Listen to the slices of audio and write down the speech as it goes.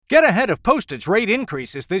Get ahead of postage rate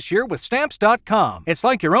increases this year with Stamps.com. It's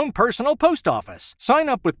like your own personal post office. Sign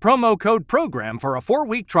up with promo code PROGRAM for a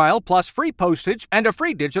 4-week trial plus free postage and a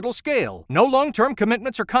free digital scale. No long-term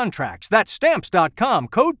commitments or contracts. That's Stamps.com,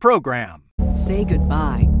 code PROGRAM. Say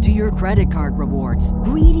goodbye to your credit card rewards.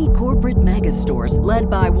 Greedy corporate mega stores, led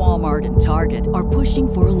by Walmart and Target, are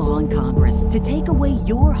pushing for a law in Congress to take away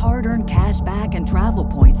your hard-earned cash back and travel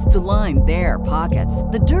points to line their pockets.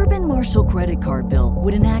 The Durbin-Marshall credit card bill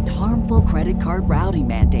would enact harmful credit card routing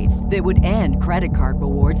mandates that would end credit card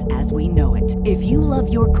rewards as we know it. If you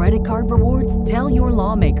love your credit card rewards, tell your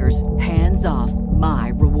lawmakers, hands off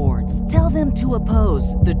my rewards. Tell them to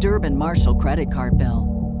oppose the Durbin-Marshall credit card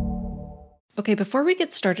bill. Okay, before we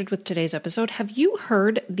get started with today's episode, have you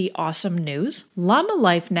heard the awesome news? Llama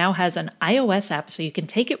Life now has an iOS app so you can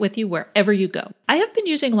take it with you wherever you go. I have been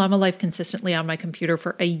using Llama Life consistently on my computer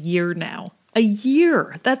for a year now. A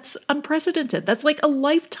year! That's unprecedented. That's like a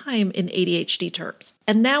lifetime in ADHD terms.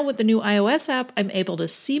 And now with the new iOS app, I'm able to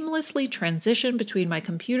seamlessly transition between my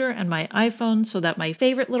computer and my iPhone so that my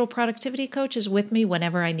favorite little productivity coach is with me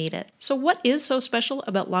whenever I need it. So what is so special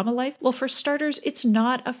about Llama Life? Well, for starters, it's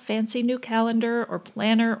not a fancy new calendar or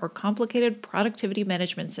planner or complicated productivity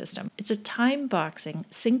management system. It's a time-boxing,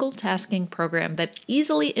 single-tasking program that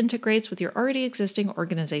easily integrates with your already existing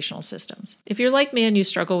organizational systems. If you're like me and you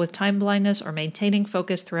struggle with time blindness or maintaining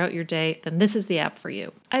focus throughout your day, then this is the app for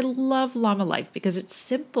you. I love Llama Life because it's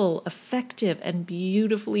simple, effective, and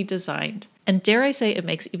beautifully designed. And dare I say, it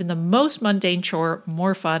makes even the most mundane chore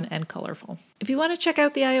more fun and colorful. If you want to check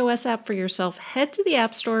out the iOS app for yourself, head to the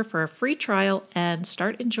App Store for a free trial and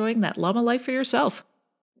start enjoying that Llama Life for yourself.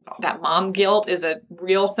 That mom guilt is a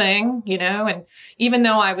real thing, and even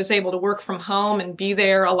though I was able to work from home and be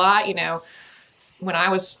there a lot, when I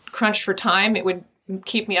was crunched for time, it would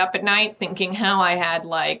keep me up at night thinking how I had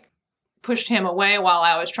pushed him away while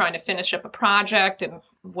I was trying to finish up a project and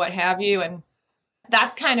what have you. And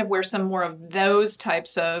that's kind of where some more of those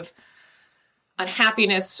types of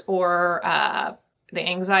unhappiness or the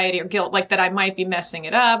anxiety or guilt, that I might be messing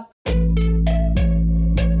it up.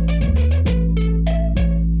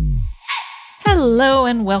 Hello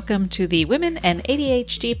and welcome to the Women and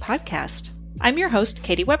ADHD podcast. I'm your host,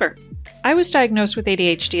 Katie Weber. I was diagnosed with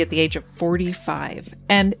ADHD at the age of 45,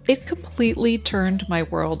 and it completely turned my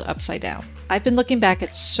world upside down. I've been looking back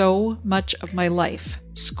at so much of my life,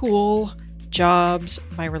 school, jobs,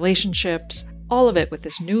 my relationships, all of it with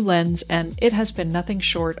this new lens, and it has been nothing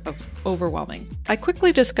short of overwhelming. I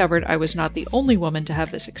quickly discovered I was not the only woman to have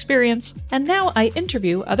this experience, and now I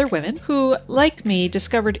interview other women who, like me,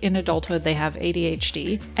 discovered in adulthood they have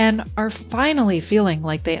ADHD and are finally feeling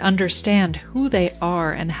like they understand who they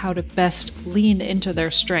are and how to best lean into their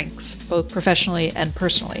strengths, both professionally and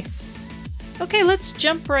personally. Okay, let's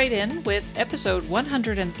jump right in with episode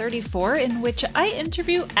 134, in which I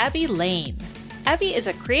interview Abby Lane. Abby is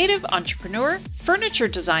a creative entrepreneur, furniture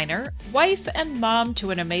designer, wife, and mom to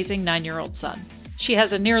an amazing 9-year-old son. She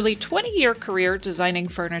has a nearly 20-year career designing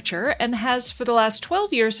furniture and has, for the last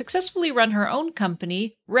 12 years, successfully run her own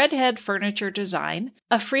company, Redhead Furniture Design,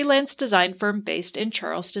 a freelance design firm based in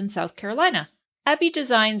Charleston, South Carolina. Abby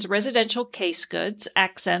designs residential case goods,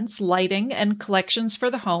 accents, lighting, and collections for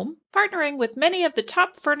the home, partnering with many of the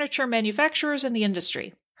top furniture manufacturers in the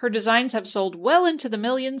industry. Her designs have sold well into the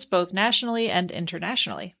millions, both nationally and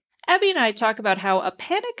internationally. Abby and I talk about how a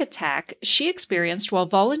panic attack she experienced while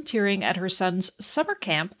volunteering at her son's summer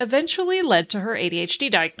camp eventually led to her ADHD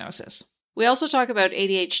diagnosis. We also talk about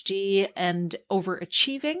ADHD and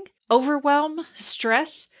overachieving, overwhelm,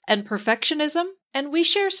 stress, and perfectionism, and we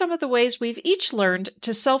share some of the ways we've each learned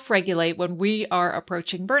to self-regulate when we are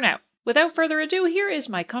approaching burnout. Without further ado, here is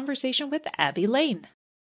my conversation with Abby Lane.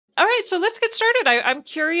 All right, so let's get started. I'm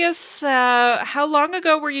curious, how long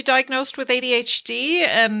ago were you diagnosed with ADHD,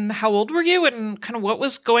 and how old were you, and kind of what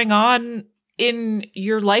was going on in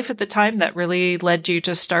your life at the time that really led you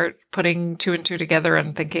to start putting 2 and 2 together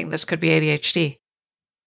and thinking this could be ADHD?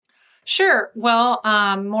 Sure. Well,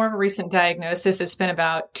 more of a recent diagnosis. It's been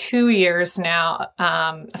about 2 years now,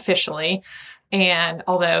 officially. And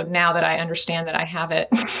although now that I understand that I have it,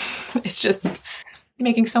 it's just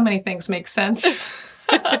making so many things make sense.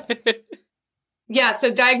 Yeah,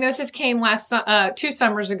 so diagnosis came 2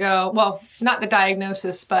 summers ago. Well, not the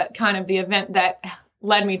diagnosis, but kind of the event that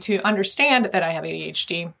led me to understand that I have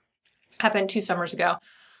ADHD happened 2 summers ago.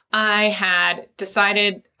 I had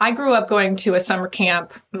decided, I grew up going to a summer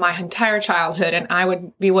camp my entire childhood, and I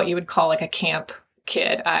would be what you would call like a camp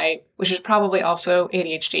kid, which is probably also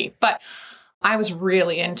ADHD. But I was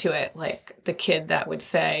really into it, like the kid that would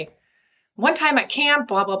say, one time at camp,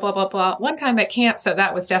 blah, blah, blah, blah, blah. One time at camp. So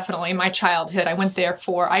that was definitely my childhood.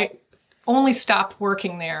 I only stopped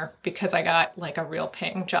working there because I got like a real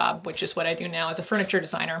paying job, which is what I do now as a furniture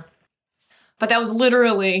designer. But that was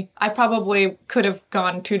literally, I probably could have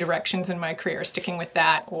gone 2 directions in my career, sticking with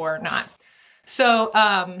that or not. So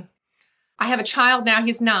I have a child now,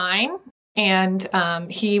 he's 9, and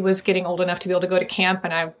he was getting old enough to be able to go to camp.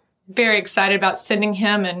 And I'm very excited about sending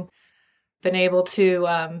him and been able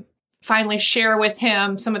to finally share with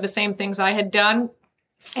him some of the same things I had done.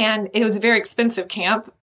 And it was a very expensive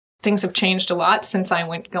camp. Things have changed a lot since I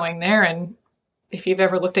went going there. And if you've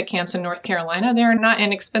ever looked at camps in North Carolina, they're not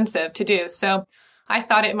inexpensive to do. So I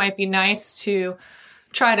thought it might be nice to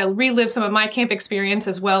try to relive some of my camp experience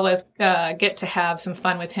as well as get to have some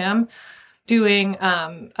fun with him doing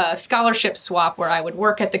a scholarship swap where I would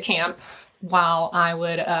work at the camp while I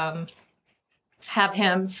would have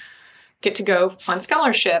him get to go on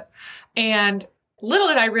scholarship. And little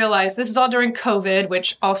did I realize this is all during COVID,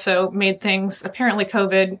 which also made things, apparently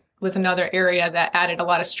COVID was another area that added a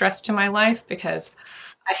lot of stress to my life because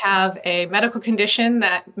I have a medical condition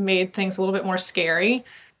that made things a little bit more scary.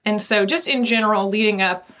 And so just in general, leading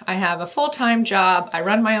up, I have a full-time job. I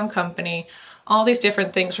run my own company. All these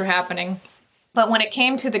different things were happening. But when it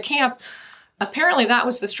came to the camp, apparently that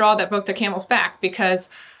was the straw that broke the camel's back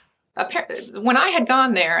because when I had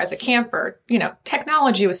gone there as a camper,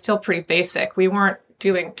 technology was still pretty basic. We weren't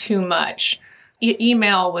doing too much.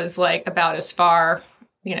 Email was like about as far,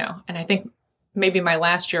 and I think maybe my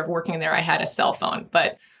last year of working there, I had a cell phone,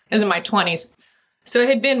 but it was in my 20s. So it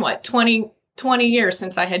had been 20 years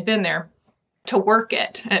since I had been there to work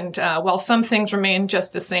it. And while some things remained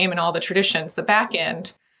just the same in all the traditions, the back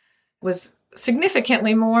end was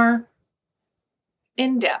significantly more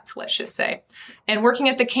in-depth, let's just say. And working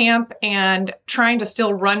at the camp and trying to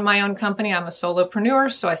still run my own company. I'm a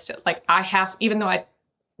solopreneur, so I still even though I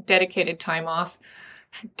dedicated time off,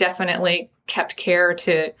 definitely kept care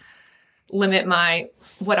to limit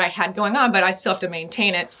what I had going on, but I still have to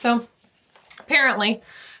maintain it. So apparently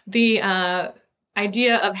the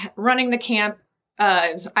idea of running the camp,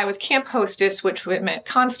 I was camp hostess, which meant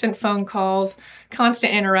constant phone calls,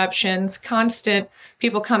 constant interruptions, constant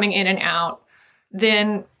people coming in and out.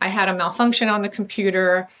 Then I had a malfunction on the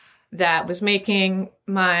computer that was making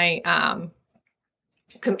my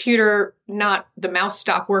computer, not the mouse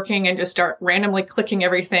stop working and just start randomly clicking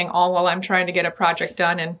everything all while I'm trying to get a project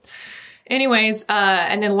done. And anyways,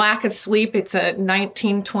 and then lack of sleep. It's a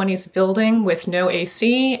 1920s building with no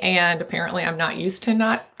AC. And apparently I'm not used to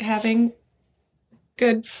not having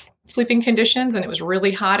good sleeping conditions. And it was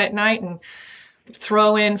really hot at night, and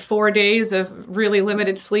throw in 4 days of really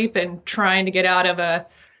limited sleep and trying to get out of a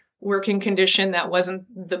working condition that wasn't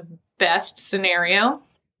the best scenario,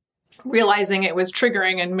 realizing it was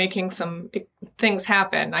triggering and making some things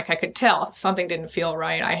happen. Like I could tell something didn't feel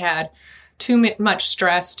right. I had too much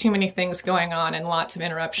stress, too many things going on, and lots of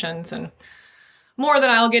interruptions, and more than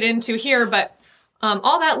I'll get into here. But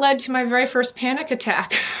all that led to my very first panic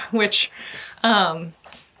attack, which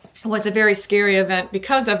was a very scary event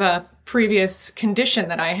because of a previous condition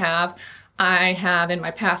that I have. I have in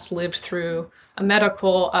my past lived through a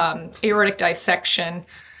medical aortic dissection,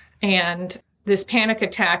 and this panic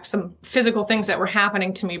attack, some physical things that were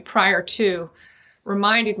happening to me prior to,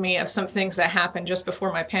 reminded me of some things that happened just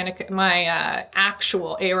before my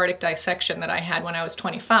actual aortic dissection that I had when I was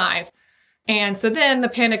 25. And so then the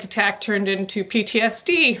panic attack turned into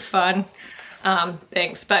PTSD, fun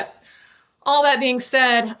things. But all that being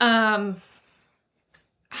said,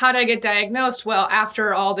 how did I get diagnosed? Well,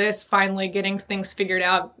 after all this, finally getting things figured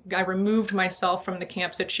out, I removed myself from the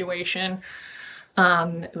camp situation.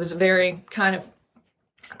 It was a very kind of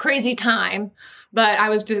crazy time, but I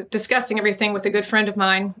was discussing everything with a good friend of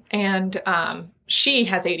mine, and she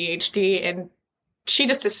has ADHD, and she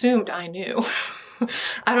just assumed I knew.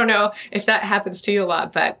 I don't know if that happens to you a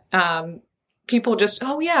lot, but people just,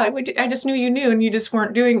 oh yeah, I just knew you knew, and you just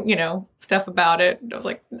weren't doing, stuff about it. And I was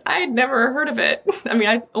like, I had never heard of it. I mean,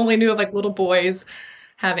 I only knew of like little boys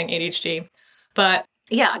having ADHD, but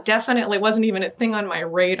yeah, definitely wasn't even a thing on my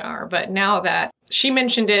radar. But now that she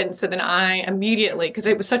mentioned it, and so then I immediately, because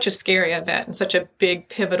it was such a scary event and such a big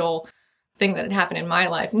pivotal thing that had happened in my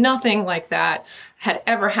life, nothing like that had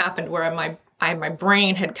ever happened where my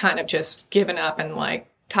brain had kind of just given up and like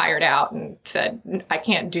tired out and said, I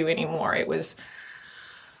can't do anymore. It was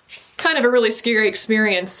kind of a really scary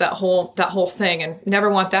experience, that whole thing, and never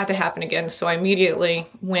want that to happen again. So I immediately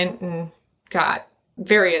went and got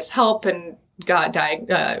various help and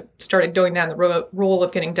started going down the road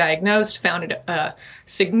of getting diagnosed, found a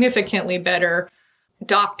significantly better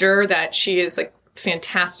doctor that she is like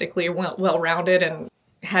fantastically well-rounded and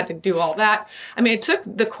had to do all that. I mean, it took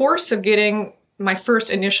the course of getting my first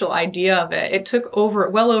initial idea of it. It took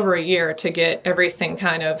well over a year to get everything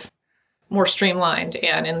kind of more streamlined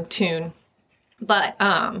and in tune. But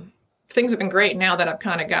things have been great now that I've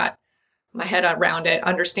kind of got my head around it,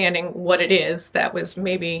 understanding what it is that was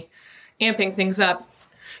maybe amping things up.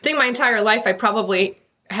 I think my entire life I probably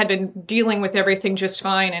had been dealing with everything just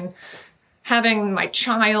fine, and having my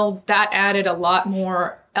child, that added a lot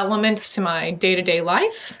more elements to my day-to-day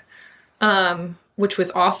life, which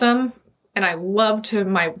was awesome. And I loved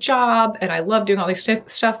my job and I loved doing all these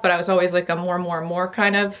stuff, but I was always like a more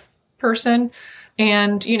kind of person.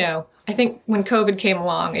 And, I think when COVID came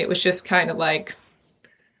along, it was just kind of like,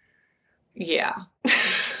 yeah,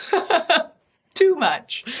 too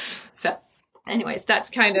much. So anyways, that's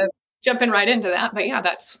kind of jumping right into that. But yeah,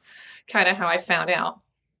 that's kind of how I found out.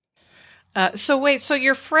 So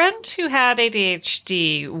your friend who had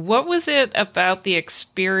ADHD, what was it about the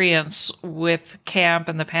experience with camp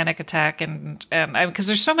and the panic attack? And because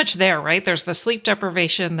there's so much there, right? There's the sleep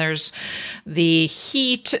deprivation, there's the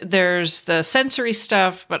heat, there's the sensory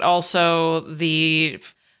stuff, but also the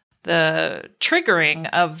triggering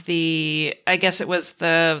of I guess it was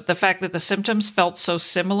the fact that the symptoms felt so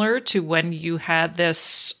similar to when you had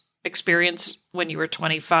this experience when you were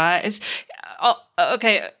 25.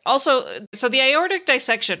 Okay. Also, so the aortic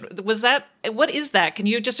dissection, what is that? Can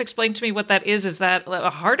you just explain to me what that is? Is that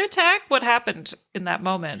a heart attack? What happened in that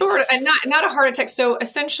moment? Sort of, and not a heart attack. So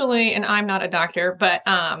essentially, and I'm not a doctor, but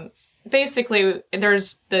basically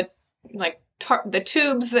there's the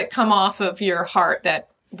tubes that come off of your heart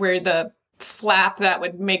where the flap that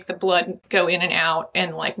would make the blood go in and out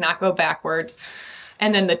and not go backwards.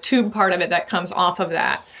 And then the tube part of it that comes off of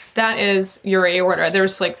that is your aorta.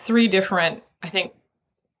 There's 3 different, I think,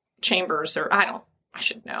 chambers, or I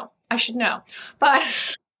should know, but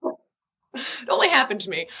it only happened to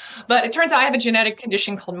me. But it turns out I have a genetic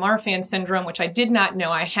condition called Marfan syndrome, which I did not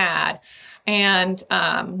know I had. And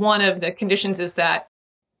one of the conditions is that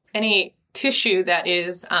any tissue that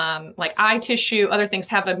is like eye tissue, other things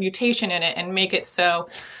have a mutation in it and make it so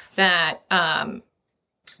that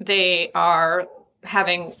they're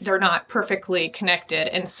not perfectly connected.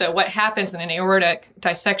 And so what happens in an aortic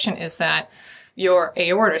dissection is that your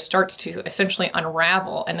aorta starts to essentially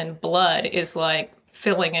unravel, and then blood is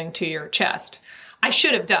filling into your chest. I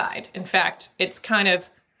should have died. In fact, it's kind of,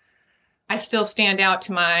 I still stand out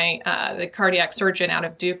to the cardiac surgeon out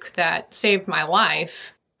of Duke that saved my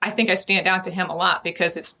life. I think I stand out to him a lot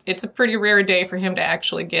because it's a pretty rare day for him to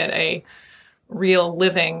actually get a real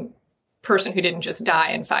living person who didn't just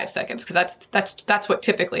die in 5 seconds, because that's what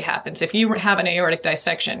typically happens. If you have an aortic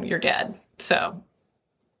dissection, you're dead. So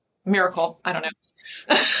miracle, I don't know.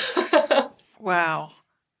 Wow.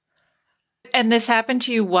 And this happened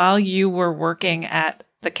to you while you were working at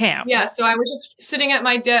the camp? Yeah, so I was just sitting at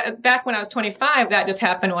my desk. Back when I was 25, that just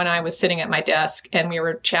happened when I was sitting at my desk, and we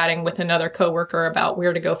were chatting with another coworker about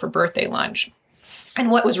where to go for birthday lunch.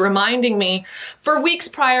 And what was reminding me, for weeks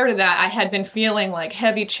prior to that, I had been feeling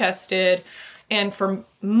heavy chested. And for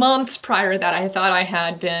months prior to that, I thought I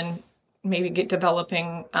had been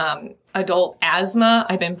developing adult asthma.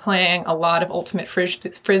 I've been playing a lot of ultimate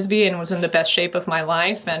frisbee and was in the best shape of my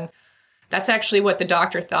life. And that's actually what the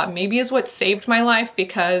doctor thought maybe is what saved my life,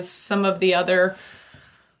 because some of the other,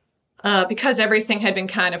 because everything had been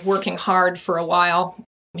kind of working hard for a while.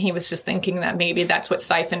 He was just thinking that maybe that's what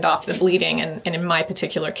siphoned off the bleeding, and in my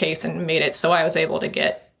particular case, and made it so I was able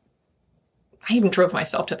to I even drove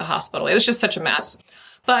myself to the hospital. It was just such a mess.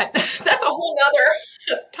 But that's a whole nother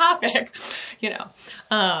topic,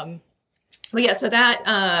 But yeah, so that,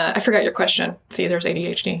 I forgot your question. See, there's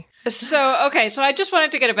ADHD. So, okay. So I just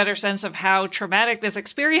wanted to get a better sense of how traumatic this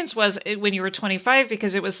experience was when you were 25,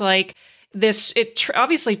 because it was obviously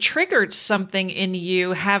triggered something in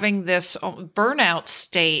you having this burnout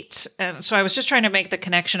state. And so I was just trying to make the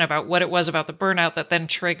connection about what it was about the burnout that then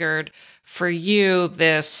triggered for you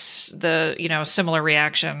the similar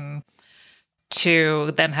reaction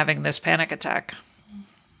to then having this panic attack.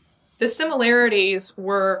 The similarities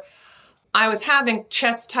were, I was having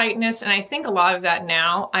chest tightness, and I think a lot of that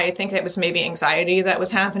now, I think it was maybe anxiety that was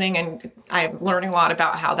happening, and I'm learning a lot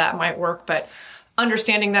about how that might work, but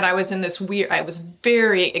understanding that I was in this I was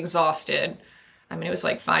very exhausted. I mean, it was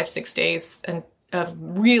 5-6 days of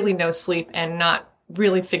really no sleep and not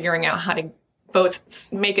really figuring out how to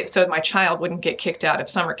both make it so my child wouldn't get kicked out of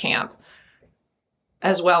summer camp,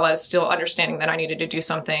 as well as still understanding that I needed to do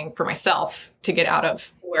something for myself to get out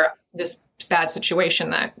of this bad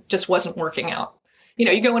situation that just wasn't working out.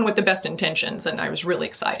 You go in with the best intentions, and I was really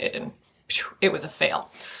excited, and it was a fail.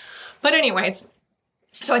 But anyways,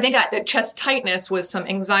 So I think the chest tightness was some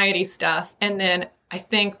anxiety stuff. And then I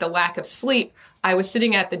think the lack of sleep, I was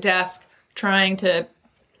sitting at the desk trying to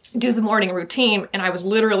do the morning routine, and I was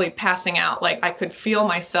literally passing out. Like I could feel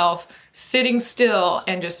myself sitting still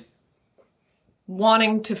and just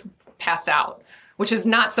wanting to pass out, which is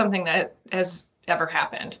not something that has ever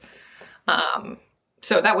happened.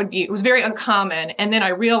 So it was very uncommon. And then I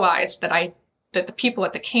realized that the people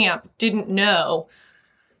at the camp didn't know.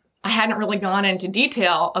 I hadn't really gone into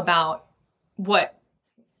detail about what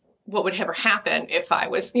would ever happen if I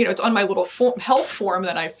was, it's on my little health form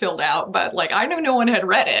that I filled out, but like I knew no one had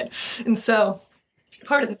read it. And so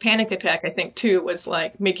part of the panic attack, I think too, was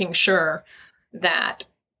like making sure that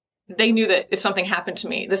they knew that if something happened to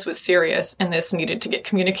me, this was serious and this needed to get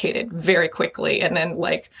communicated very quickly. And then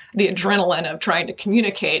like the adrenaline of trying to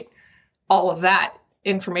communicate all of that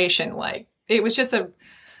information, like it was just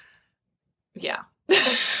yeah.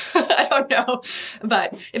 I don't know.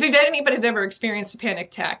 But if anybody's ever experienced a panic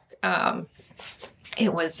attack,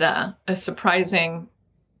 it was a surprising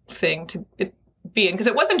thing to be in, because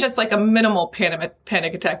it wasn't just like a minimal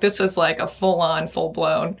panic attack. This was like a full-on,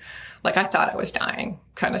 full-blown, like I thought I was dying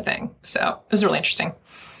kind of thing. So it was really interesting,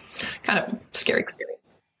 kind of scary experience.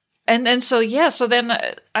 And so, yeah, so then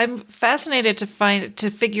I'm fascinated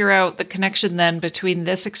to figure out the connection then between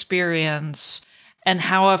this experience and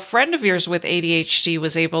how a friend of yours with ADHD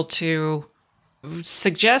was able to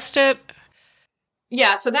suggest it.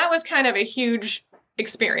 Yeah, so that was kind of a huge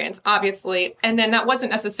experience, obviously. And then that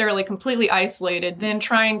wasn't necessarily completely isolated. Then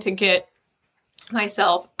trying to get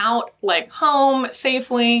myself out, like home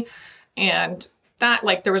safely. And that,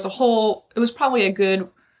 like, it was probably a good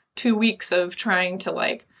 2 weeks of trying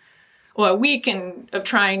to a week of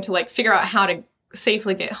trying to figure out how to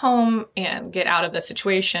safely get home and get out of the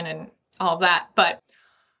situation and all that. But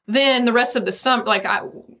then the rest of the summer,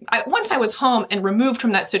 once I was home and removed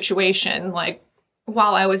from that situation,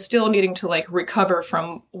 while I was still needing to recover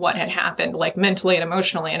from what had happened, mentally and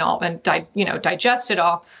emotionally and all, and digest it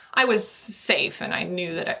all, I was safe and I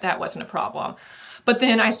knew that that wasn't a problem. But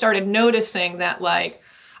then I started noticing that I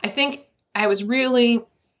think I was really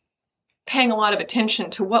paying a lot of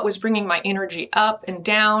attention to what was bringing my energy up and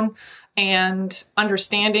down, and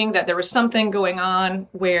understanding that there was something going on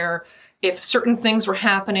where if certain things were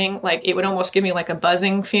happening, it would almost give me a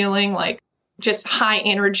buzzing feeling, just high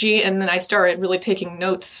energy. And then I started really taking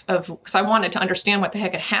notes because I wanted to understand what the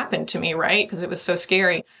heck had happened to me, right? Because it was so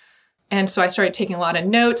scary. And so I started taking a lot of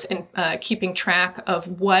notes and keeping track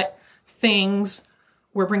of what things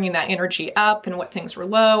were bringing that energy up and what things were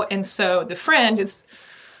low. And so the friend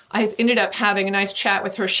I ended up having a nice chat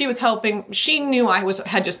with her. She was helping. She knew I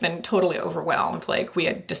had just been totally overwhelmed. We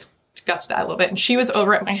had discussed that a little bit. And she was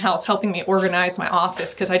over at my house helping me organize my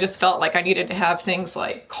office because I just felt like I needed to have things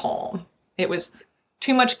calm. It was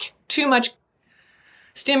too much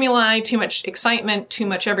stimuli, too much excitement, too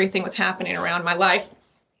much everything was happening around my life.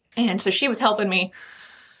 And so she was helping me.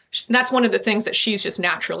 That's one of the things that she's just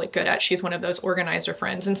naturally good at. She's one of those organizer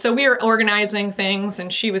friends. And so we were organizing things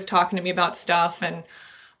and she was talking to me about stuff. And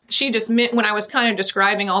she just meant when I was kind of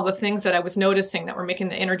describing all the things that I was noticing that were making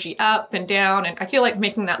the energy up and down. And I feel like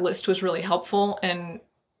making that list was really helpful. And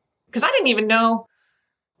because I didn't even know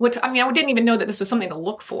I didn't even know that this was something to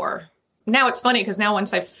look for. Now it's funny because now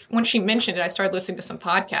once she mentioned it, I started listening to some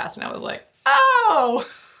podcasts and I was like, oh,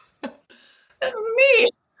 this is me.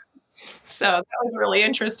 So that was really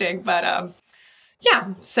interesting. But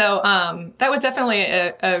yeah, so that was definitely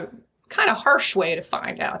a kind of harsh way to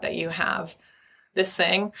find out that you have this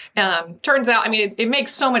thing. Turns out, it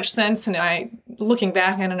makes so much sense. And looking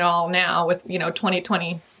back on it all now with,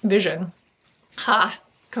 2020 vision,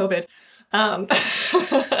 COVID.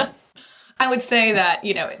 I would say that,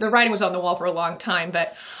 the writing was on the wall for a long time,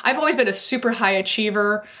 but I've always been a super high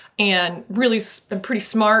achiever and really pretty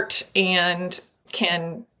smart and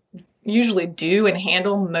can usually do and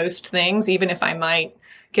handle most things, even if I might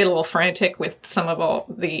get a little frantic with some of all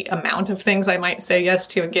the amount of things I might say yes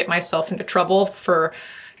to and get myself into trouble for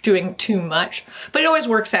doing too much. But it always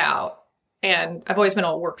works out. And I've always been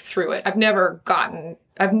able to work through it. I've never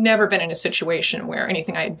been in a situation where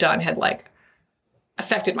anything I had done had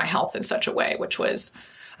affected my health in such a way, which was,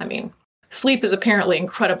 sleep is apparently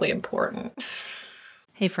incredibly important.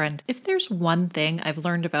 Hey friend, if there's one thing I've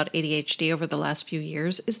learned about ADHD over the last few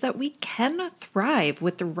years is that we can thrive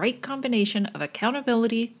with the right combination of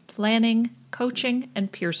accountability, planning, coaching,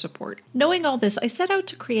 and peer support. Knowing all this, I set out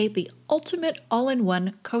to create the ultimate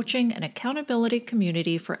all-in-one coaching and accountability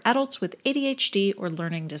community for adults with ADHD or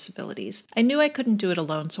learning disabilities. I knew I couldn't do it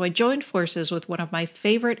alone, so I joined forces with one of my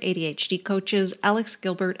favorite ADHD coaches, Alex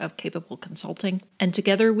Gilbert of Capable Consulting, and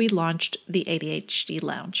together we launched the ADHD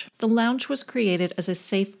Lounge. The Lounge was created as a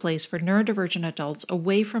safe place for neurodivergent adults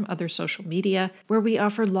away from other social media, where we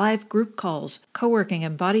offer live group calls, co-working,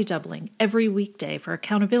 and body doubling every weekday for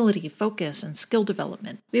accountability, focus, and skill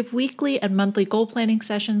development. We have weekly and monthly goal planning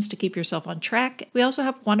sessions to keep yourself on track. We also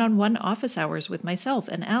have one-on-one office hours with myself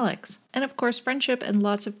and Alex. And of course, friendship and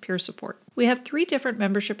lots of peer support. We have 3 different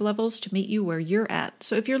membership levels to meet you where you're at.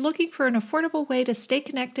 So if you're looking for an affordable way to stay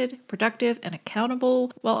connected, productive, and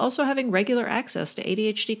accountable, while also having regular access to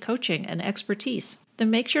ADHD coaching and expertise, then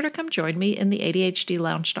make sure to come join me in the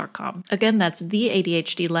ADHDlounge.com. Again, that's the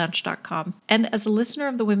ADHDlounge.com. And as a listener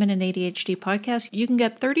of the Women in ADHD podcast, you can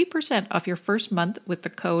get 30% off your first month with the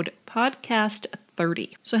code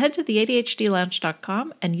PODCAST30. So head to the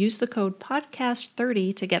ADHDlounge.com and use the code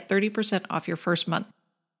PODCAST30 to get 30% off your first month.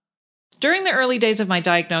 During the early days of my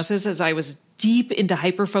diagnosis, as I was deep into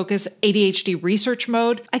hyperfocus ADHD research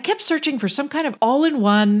mode, I kept searching for some kind of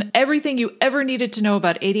all-in-one, everything you ever needed to know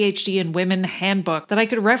about ADHD in women handbook that I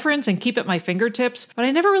could reference and keep at my fingertips, but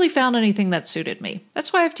I never really found anything that suited me.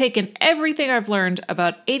 That's why I've taken everything I've learned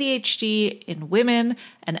about ADHD in women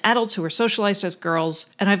and adults who are socialized as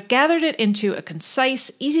girls, and I've gathered it into a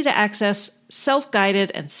concise, easy-to-access,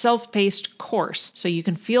 self-guided, and self-paced course so you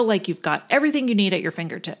can feel like you've got everything you need at your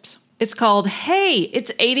fingertips. It's called Hey,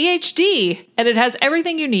 It's ADHD, and it has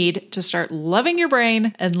everything you need to start loving your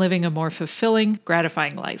brain and living a more fulfilling,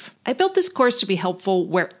 gratifying life. I built this course to be helpful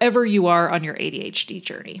wherever you are on your ADHD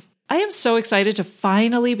journey. I am so excited to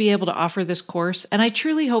finally be able to offer this course, and I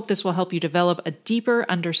truly hope this will help you develop a deeper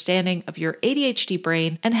understanding of your ADHD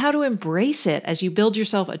brain and how to embrace it as you build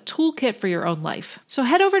yourself a toolkit for your own life. So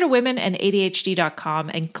head over to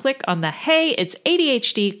womenandadhd.com and click on the Hey, It's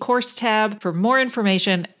ADHD course tab for more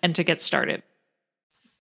information and to get started.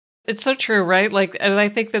 It's so true, right? And I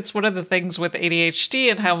think that's one of the things with ADHD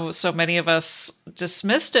and how so many of us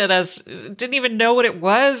dismissed it as didn't even know what it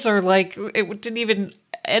was, or it didn't even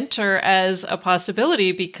enter as a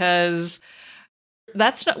possibility because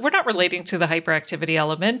we're not relating to the hyperactivity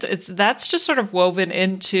element. That's just sort of woven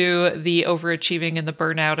into the overachieving and the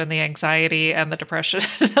burnout and the anxiety and the depression.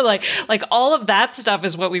 like all of that stuff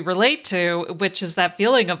is what we relate to, which is that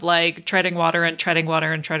feeling of treading water and treading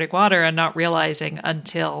water and treading water and not realizing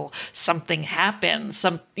until something happens,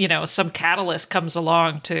 some catalyst comes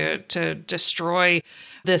along to destroy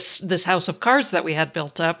this house of cards that we had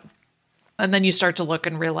built up. And then you start to look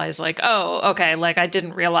and realize I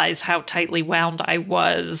didn't realize how tightly wound I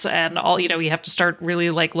was. And you have to start really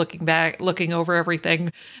looking over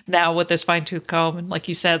everything now with this fine tooth comb. And like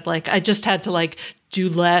you said, I just had to do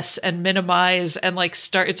less and minimize and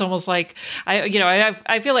start. It's almost like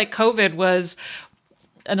I feel like COVID was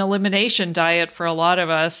an elimination diet for a lot of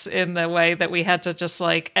us in the way that we had to just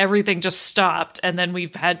everything just stopped, and then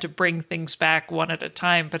we've had to bring things back one at a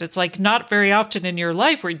time. But it's not very often in your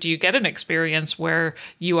life where do you get an experience where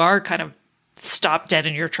you are kind of stopped dead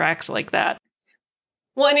in your tracks like that.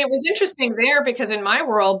 Well, and it was interesting there because in my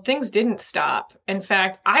world, things didn't stop. In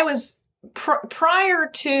fact, I was prior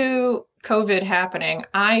to COVID happening,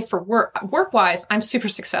 for work-wise, I'm super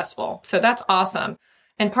successful. So that's awesome.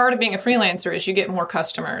 And part of being a freelancer is you get more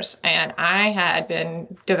customers. And I had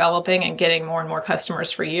been developing and getting more and more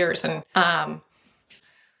customers for years. And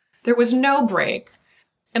there was no break,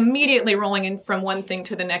 immediately rolling in from one thing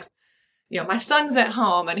to the next. My son's at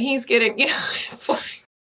home and he's getting, it's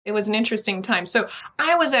it was an interesting time. So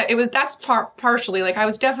partially I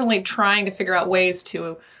was definitely trying to figure out ways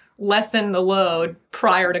to lessen the load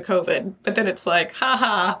prior to COVID. But then it's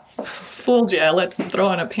fooled you. Let's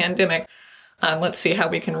throw in a pandemic. Let's see how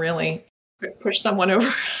we can really push someone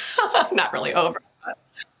over. Not really over.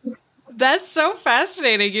 But. That's so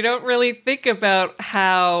fascinating. You don't really think about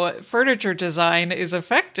how furniture design is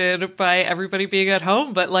affected by everybody being at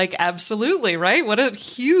home, but absolutely, right? What a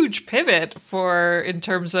huge pivot in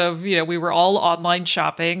terms of, we were all online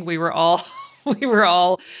shopping. We were all,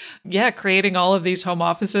 creating all of these home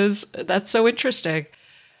offices. That's so interesting.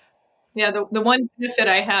 Yeah, the one benefit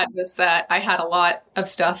I had was that I had a lot of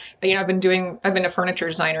stuff. I've been a furniture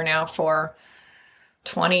designer now for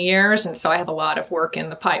 20 years. And so I have a lot of work in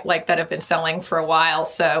the pipe that have been selling for a while.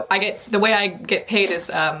 So the way I get paid is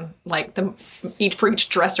for each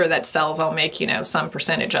dresser that sells, I'll make, some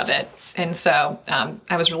percentage of it. And so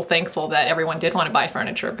I was real thankful that everyone did want to buy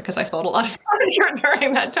furniture because I sold a lot of furniture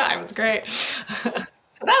during that time. It was great. So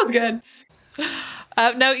that was good.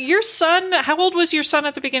 Now, your son, how old was your son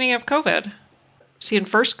at the beginning of COVID? Was he in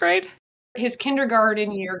first grade? His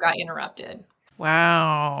kindergarten year got interrupted.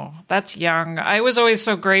 Wow, that's young. I was always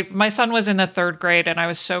so grateful. My son was in the third grade, and I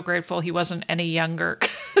was so grateful he wasn't any younger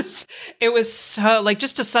because it was so like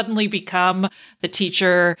just to suddenly become the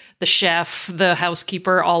teacher, the chef, the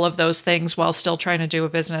housekeeper, all of those things while still trying to do a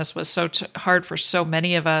business was so hard for so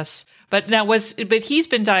many of us. But he's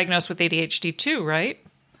been diagnosed with ADHD too, right?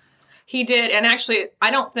 He did, and actually, I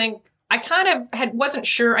kind of wasn't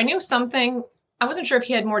sure. I knew something. I wasn't sure if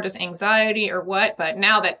he had more just anxiety or what, but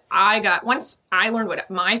now that once I learned what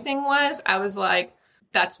my thing was, I was like,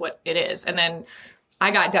 that's what it is. And then I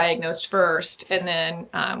got diagnosed first, and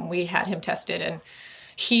then we had him tested, and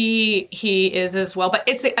he is as well. But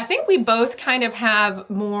I think we both kind of have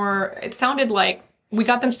more, it sounded like we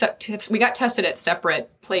got tested at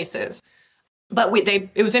separate places. But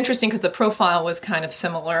it was interesting because the profile was kind of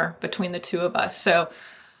similar between the two of us. So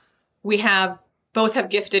we both have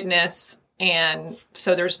giftedness. And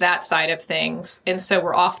so there's that side of things. And so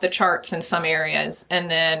we're off the charts in some areas. And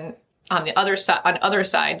then on other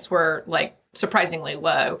sides, we're like surprisingly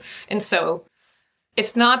low. And so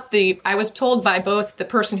it's not I was told by both the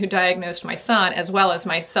person who diagnosed my son as well as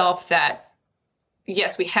myself that,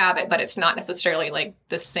 yes, we have it, but it's not necessarily like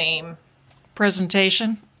the same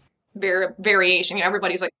presentation. Variation.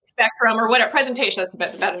 Everybody's like spectrum or whatever. Presentation,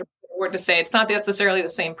 that's a better word to say. It's not necessarily the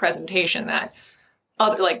same presentation that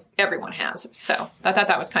everyone has. So I thought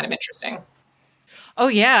that was kind of interesting. Oh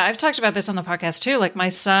yeah. I've talked about this on the podcast too. Like my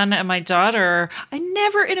son and my daughter, I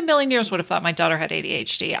never in a million years would have thought my daughter had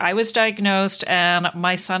ADHD. I was diagnosed and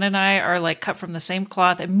my son and I are like cut from the same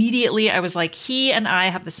cloth. Immediately I was like, he and I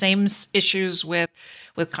have the same issues with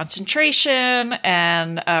concentration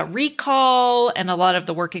and recall and a lot of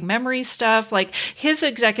the working memory stuff. Like his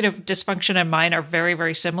executive dysfunction and mine are very,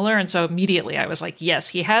 very similar. And so immediately I was like, yes,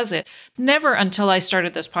 he has it. Never until I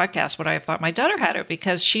started this podcast would I have thought my daughter had it,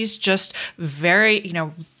 because she's just very,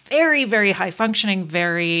 very, very high functioning,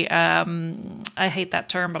 very, I hate that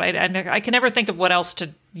term, but I can never think of what else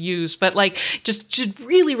to use, but like just did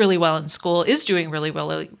really, really well in school, is doing really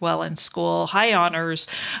well in school, high honors,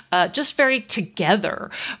 just very together.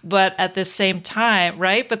 But at the same time,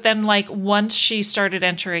 right? But then like once she started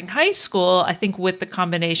entering high school, I think with the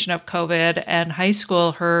combination of COVID and high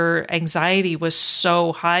school, her anxiety was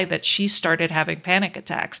so high that she started having panic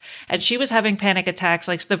attacks. And she was having panic attacks.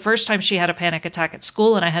 Like the first time she had a panic attack at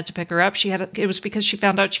school and I had to pick her up, it was because she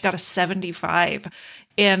found out she got a 75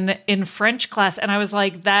 in French class. And I was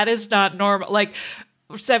like, that is not normal. Like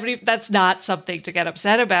 70, that's not something to get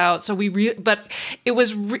upset about. So but it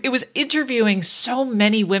was interviewing so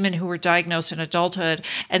many women who were diagnosed in adulthood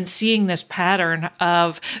and seeing this pattern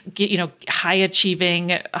of, high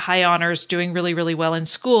achieving, high honors, doing really, really well in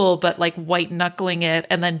school, but like white knuckling it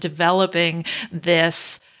and then developing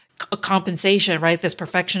this compensation, right? This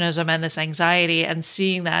perfectionism and this anxiety, and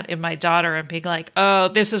seeing that in my daughter and being like,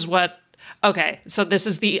 oh, so this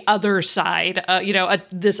is the other side,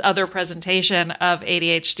 this other presentation of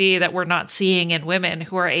ADHD that we're not seeing in women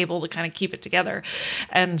who are able to kind of keep it together.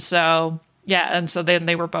 And so, then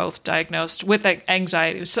they were both diagnosed with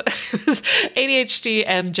anxiety. So it was ADHD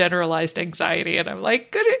and generalized anxiety. And I'm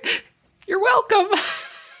like, good, you're welcome.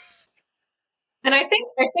 And I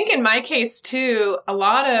think in my case too, a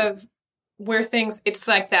lot of where it's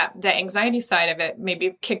like the anxiety side of it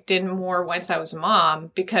maybe kicked in more once I was a mom,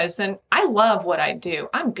 because then I love what I do.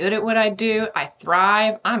 I'm good at what I do. I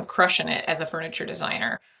thrive. I'm crushing it as a furniture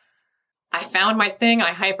designer. I found my thing. I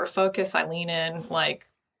hyper focus. I lean in. Like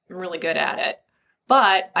I'm really good at it.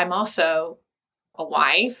 But I'm also a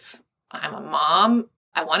wife. I'm a mom.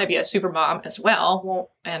 I want to be a super mom as well.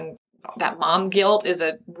 And that mom guilt is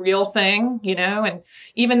a real thing, and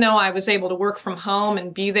even though I was able to work from home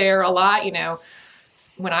and be there a lot,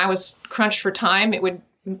 when I was crunched for time, it would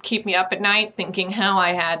keep me up at night thinking how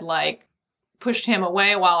I had like pushed him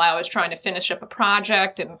away while I was trying to finish up a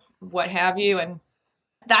project and what have you. And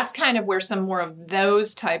that's kind of where some more of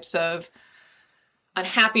those types of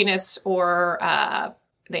unhappiness or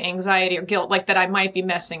the anxiety or guilt, like that I might be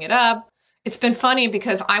messing it up. It's been funny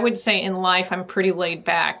because I would say in life, I'm pretty laid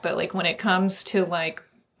back, but like when it comes to like,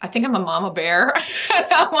 I think I'm a mama bear.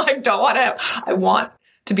 I'm like, I want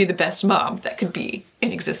to be the best mom that could be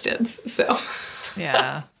in existence. So,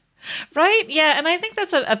 yeah. Right. Yeah. And I think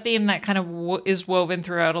that's a theme that kind of is woven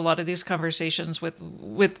throughout a lot of these conversations with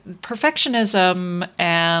perfectionism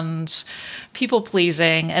and people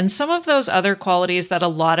pleasing and some of those other qualities that a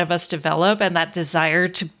lot of us develop, and that desire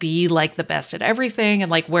to be like the best at everything.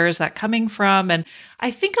 And like, where is that coming from? And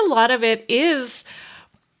I think a lot of it is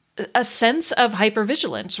a sense of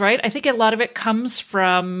hypervigilance, right? I think a lot of it comes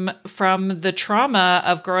from the trauma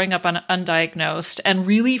of growing up undiagnosed and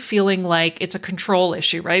really feeling like it's a control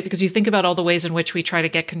issue, right? Because you think about all the ways in which we try to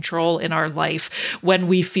get control in our life when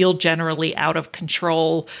we feel generally out of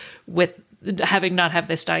control with having not have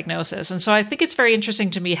this diagnosis. And so I think it's very interesting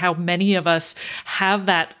to me how many of us have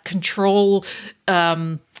that control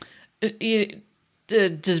mode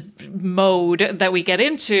that we get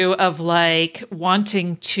into of like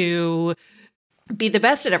wanting to be the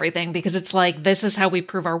best at everything, because it's like, this is how we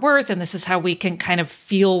prove our worth. And this is how we can kind of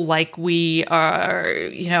feel like we are,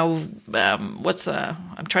 I'm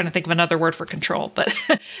trying to think of another word for control. But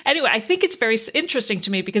anyway, I think it's very interesting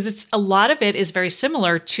to me because a lot of it is very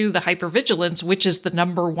similar to the hypervigilance, which is the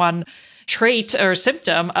number one trait or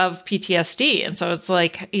symptom of PTSD. And so it's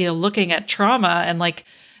like, looking at trauma and like,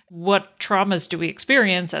 what traumas do we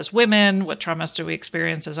experience as women? What traumas do we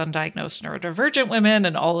experience as undiagnosed neurodivergent women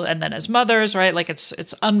and then as mothers, right? Like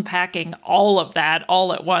it's unpacking all of that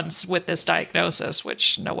all at once with this diagnosis,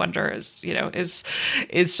 which no wonder is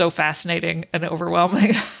so fascinating and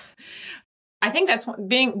overwhelming. I think that's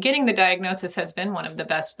getting the diagnosis has been one of the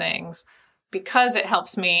best things because it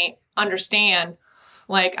helps me understand,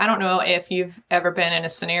 like, I don't know if you've ever been in a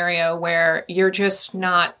scenario where you're just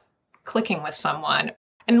not clicking with someone.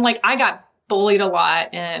 And like, I got bullied a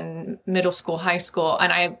lot in middle school, high school,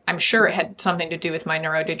 and I'm sure it had something to do with my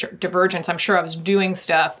neurodivergence. I'm sure I was doing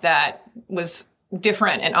stuff that was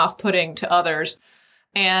different and off-putting to others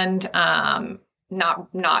and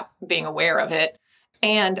not being aware of it.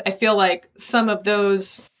 And I feel like some of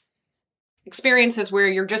those experiences where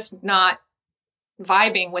you're just not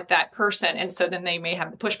vibing with that person, and so then they may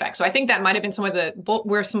have the pushback. So I think that might have been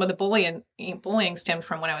where some of the bullying stemmed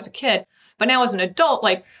from when I was a kid. But now as an adult,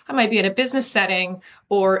 like I might be in a business setting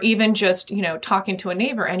or even just, talking to a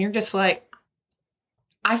neighbor, and you're just like,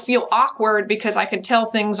 I feel awkward because I can tell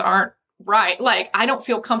things aren't right. Like I don't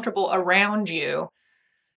feel comfortable around you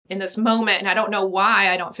in this moment. And I don't know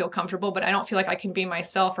why I don't feel comfortable, but I don't feel like I can be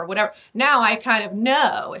myself or whatever. Now I kind of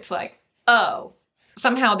know it's like, oh,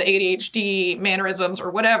 somehow the ADHD mannerisms or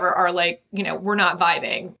whatever are like, we're not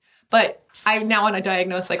vibing. But I now want to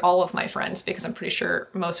diagnose like all of my friends because I'm pretty sure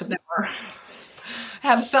most of them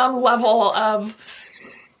have some level of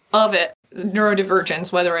it,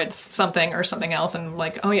 neurodivergence, whether it's something or something else. And I'm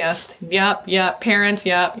like, oh yes, yep, parents,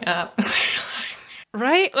 yep.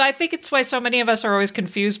 Right. Well, I think it's why so many of us are always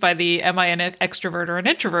confused by the am I an extrovert or an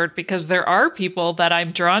introvert, because there are people that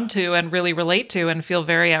I'm drawn to and really relate to and feel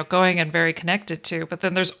very outgoing and very connected to. But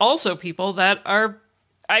then there's also people that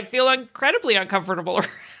I feel incredibly uncomfortable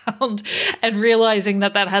around, and realizing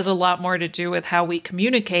that has a lot more to do with how we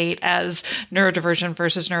communicate as neurodivergent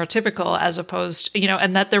versus neurotypical, as opposed,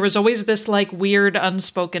 and that there was always this like weird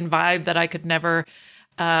unspoken vibe that I could never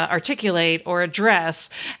articulate or address.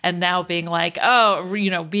 And now being like,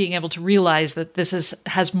 being able to realize that this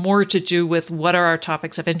has more to do with what are our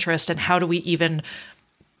topics of interest and how do we even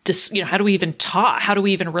how do we even talk? How do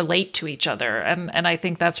we even relate to each other? And I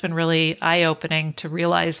think that's been really eye-opening to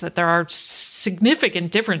realize that there are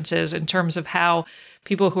significant differences in terms of how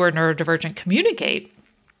people who are neurodivergent communicate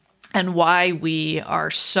and why we are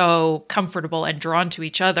so comfortable and drawn to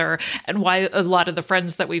each other, and why a lot of the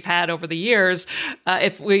friends that we've had over the years,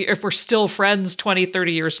 if we're still friends 20,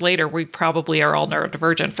 30 years later, we probably are all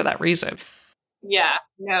neurodivergent for that reason. Yeah,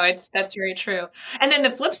 no, that's very true. And then the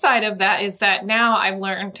flip side of that is that now I've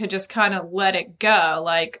learned to just kind of let it go.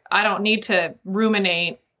 Like I don't need to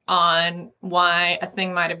ruminate on why a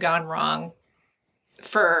thing might have gone wrong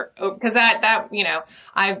because that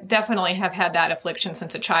I definitely have had that affliction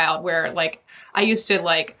since a child where like I used to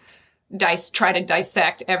like try to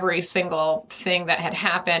dissect every single thing that had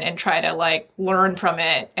happened and try to like learn from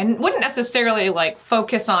it, and wouldn't necessarily like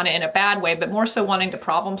focus on it in a bad way, but more so wanting to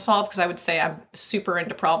problem solve, because I would say I'm super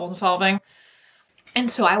into problem solving. And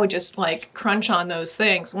so I would just like crunch on those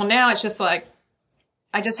things. Well, now it's just like,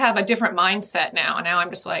 I just have a different mindset now. And now I'm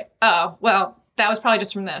just like, oh, well, that was probably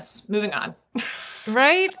just from this. Moving on.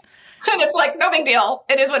 Right. And it's like, no big deal.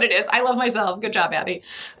 It is what it is. I love myself. Good job, Abby.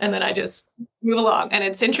 And then I just move along. And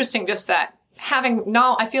it's interesting just that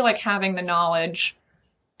I feel like having the knowledge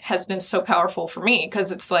has been so powerful for me,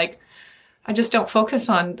 because it's like, I just don't focus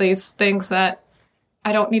on these things that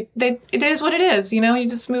I don't need. It is what it is. You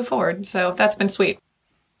just move forward. So that's been sweet.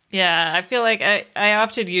 Yeah, I feel like I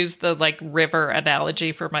often use the like river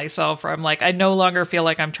analogy for myself where I'm like, I no longer feel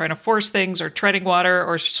like I'm trying to force things or treading water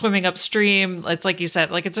or swimming upstream. It's like you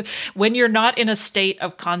said, like when you're not in a state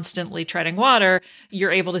of constantly treading water,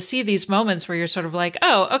 you're able to see these moments where you're sort of like,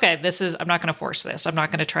 oh, okay, I'm not going to force this. I'm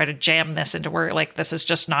not going to try to jam this into where like, this is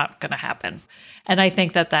just not going to happen. And I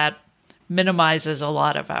think that minimizes a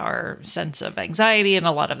lot of our sense of anxiety and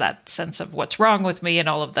a lot of that sense of what's wrong with me and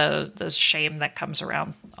all of the shame that comes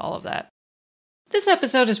around all of that. This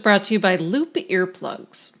episode is brought to you by Loop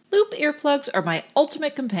earplugs. Loop earplugs are my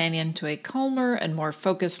ultimate companion to a calmer and more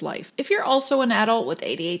focused life. If you're also an adult with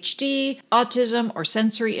ADHD, autism, or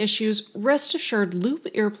sensory issues, rest assured Loop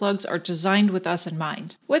earplugs are designed with us in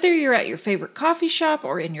mind. Whether you're at your favorite coffee shop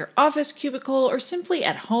or in your office cubicle or simply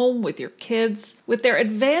at home with your kids, with their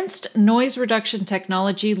advanced noise reduction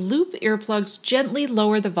technology, Loop earplugs gently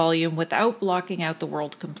lower the volume without blocking out the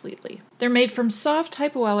world completely. They're made from soft,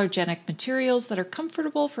 hypoallergenic materials that are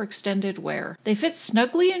comfortable for extended wear. They fit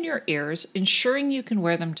snugly in your ears, ensuring you can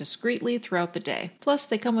wear them discreetly throughout the day. Plus,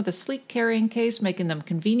 they come with a sleek carrying case, making them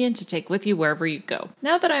convenient to take with you wherever you go.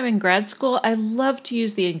 Now that I'm in grad school, I love to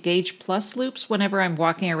use the Engage Plus loops whenever I'm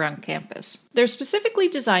walking around campus. They're specifically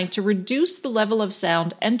designed to reduce the level of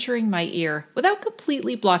sound entering my ear without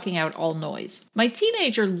completely blocking out all noise. My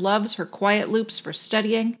teenager loves her quiet loops for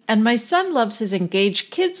studying, and my son loves his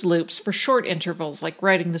Engage Kids loops for short intervals like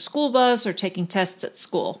riding the school bus or taking tests at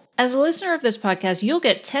school. As a listener of this podcast, you'll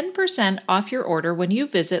get 10% off your order when you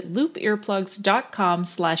visit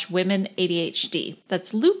loopearplugs.com/womenadhd.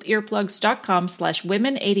 That's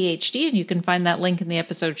loopearplugs.com/womenadhd, and you can find that link in the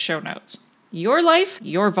episode show notes. Your life,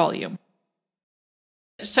 your volume.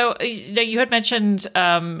 So you had mentioned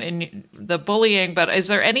in the bullying, but is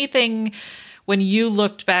there anything when you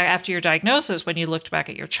looked back after your diagnosis, when you looked back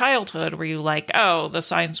at your childhood, were you like, oh, the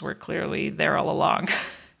signs were clearly there all along?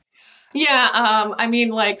 Yeah. I mean,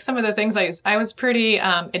 like some of the things I was pretty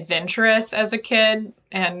adventurous as a kid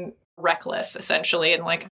and reckless essentially. And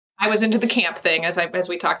like I was into the camp thing as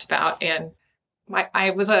we talked about. And I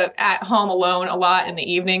was at home alone a lot in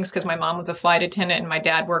the evenings because my mom was a flight attendant and my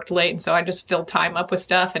dad worked late. And so I just filled time up with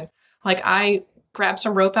stuff. And like I grabbed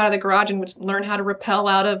some rope out of the garage and would learn how to rappel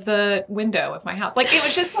out of the window of my house. Like it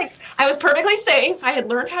was just like I was perfectly safe. I had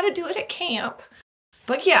learned how to do it at camp.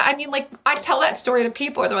 But yeah, I mean, like I tell that story to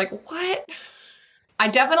people. They're like, what? I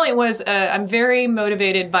definitely was, I'm very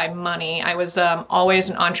motivated by money. I was always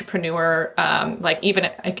an entrepreneur. Like even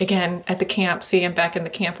again at the camp, see, I'm back in the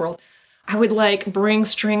camp world. I would like bring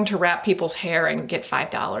string to wrap people's hair and get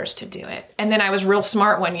 $5 to do it. And then I was real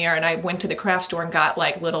smart one year and I went to the craft store and got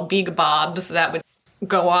like little bead bobs that would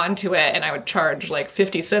go on to it. And I would charge like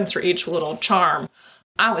 50 cents for each little charm.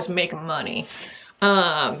 I was making money.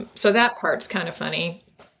 So that part's kind of funny.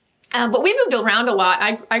 But we moved around a lot.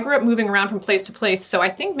 I grew up moving around from place to place. So I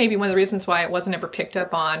think maybe one of the reasons why it wasn't ever picked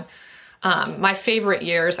up on my favorite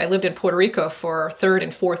years, I lived in Puerto Rico for fourth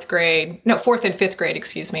and fifth grade,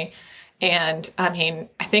 excuse me. And I mean,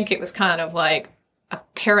 I think it was kind of like a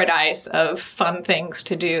paradise of fun things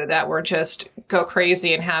to do that were just go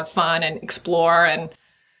crazy and have fun and explore, and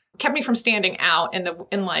kept me from standing out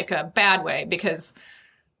in like a bad way because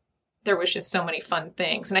there was just so many fun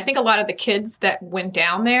things. And I think a lot of the kids that went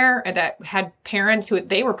down there and that had parents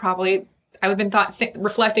they were probably, I would have been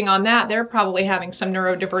reflecting on that, they're probably having some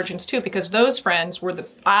neurodivergence too, because those friends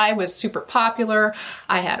I was super popular.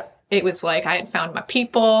 It was like I had found my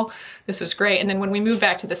people. This was great. And then when we moved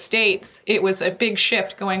back to the States, it was a big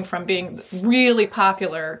shift going from being really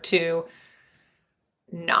popular to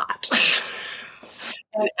not.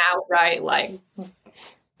 And outright like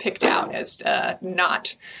picked out as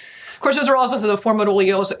not. Of course, those were also the formidable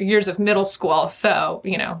years of middle school. So,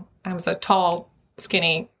 you know, I was a tall,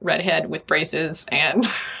 skinny redhead with braces and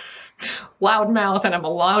loud mouth, and I'm a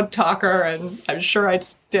loud talker, and I'm sure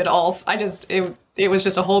it was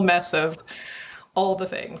just a whole mess of all the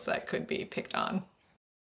things that could be picked on.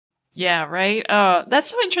 Yeah, right.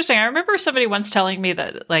 That's so interesting. I remember somebody once telling me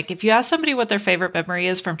that, like, if you ask somebody what their favorite memory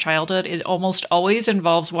is from childhood, it almost always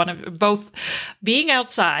involves one of both being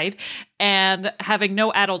outside and having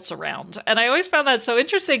no adults around. And I always found that so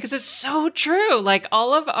interesting because it's so true. Like,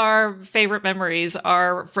 all of our favorite memories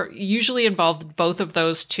usually involved both of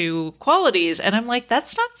those two qualities. And I'm like,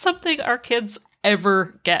 that's not something our kids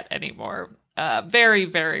ever get anymore. Very,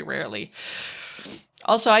 very rarely.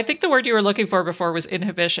 Also, I think the word you were looking for before was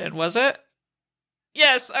inhibition, was it?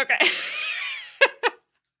 Yes, okay.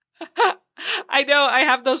 I know I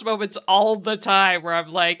have those moments all the time where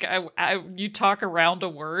I'm like, you talk around a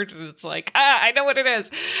word and it's like, I know what it is.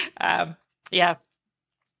 Yeah.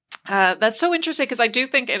 That's so interesting because I do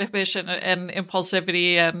think inhibition and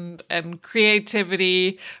impulsivity and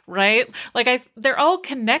creativity, right? Like they're all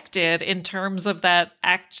connected in terms of that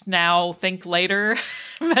act now, think later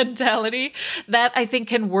mentality that I think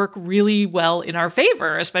can work really well in our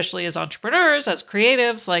favor, especially as entrepreneurs, as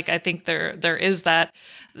creatives. Like I think there is that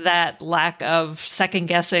lack of second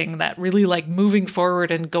guessing, that really like moving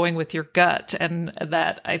forward and going with your gut, and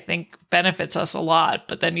that I think benefits us a lot.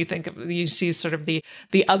 But then you see sort of the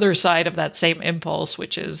other side of that same impulse,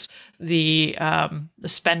 which is the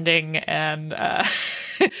spending and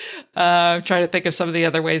trying to think of some of the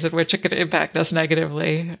other ways in which it could impact us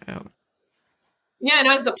negatively. Yeah, and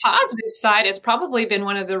as a positive side, it's probably been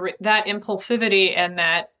one of that impulsivity and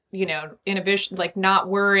that, inhibition, like not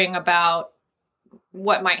worrying about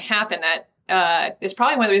what might happen. That is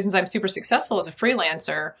probably one of the reasons I'm super successful as a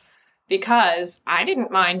freelancer, because I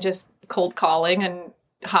didn't mind just cold calling and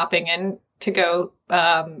hopping in to go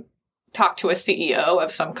talk to a CEO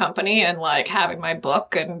of some company and like having my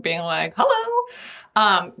book and being like,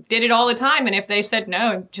 hello. Did it all the time. And if they said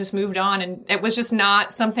no, just moved on. And it was just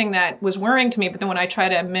not something that was worrying to me. But then when I try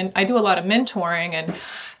to, I do a lot of mentoring, and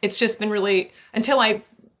it's just been really,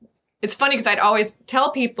 it's funny because I'd always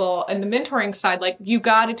tell people in the mentoring side, like, you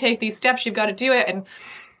got to take these steps, you've got to do it. And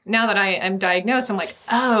now that I am diagnosed, I'm like,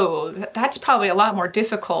 oh, that's probably a lot more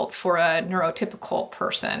difficult for a neurotypical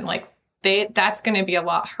person. Like that's going to be a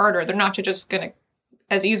lot harder. They're not just going to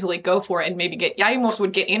as easily go for it and maybe I almost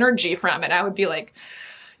would get energy from it. I would be like,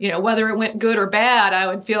 whether it went good or bad, I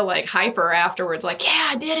would feel like hyper afterwards. Like, yeah,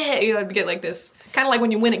 I did it. I'd get like this, kind of like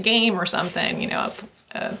when you win a game or something, a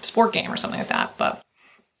sport game or something like that. But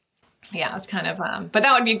yeah, it's kind of, but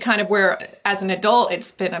that would be kind of where, as an adult,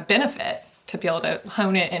 it's been a benefit to be able to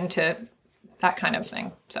hone it into that kind of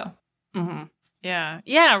thing. So. Mm-hmm. Yeah.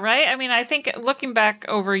 Yeah. Right. I mean, I think looking back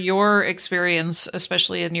over your experience,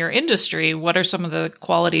 especially in your industry, what are some of the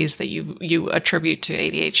qualities that you attribute to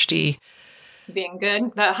ADHD? Being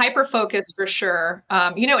good. The hyper focus for sure.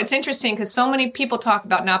 It's interesting because so many people talk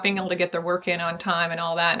about not being able to get their work in on time and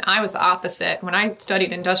all that. And I was the opposite. When I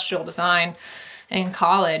studied industrial design in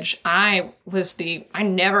college, I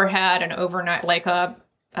never had an overnight, like a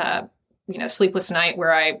sleepless night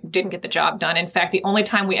where I didn't get the job done. In fact, the only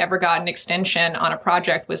time we ever got an extension on a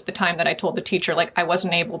project was the time that I told the teacher, like, I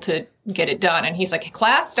wasn't able to get it done. And he's like, hey,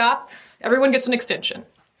 class, stop. Everyone gets an extension.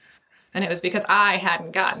 And it was because I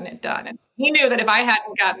hadn't gotten it done. And he knew that if I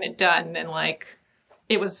hadn't gotten it done, then like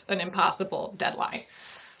it was an impossible deadline.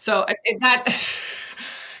 So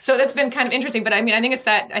so that's been kind of interesting. But I mean, I think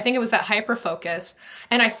it was that hyper focus.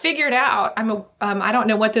 And I figured out, I don't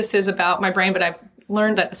know what this is about my brain, but I've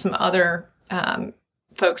learned that some other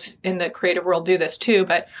folks in the creative world do this too.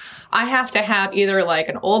 But I have to have either like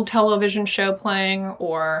an old television show playing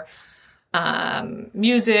or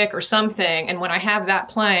music or something. And when I have that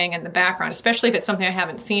playing in the background, especially if it's something I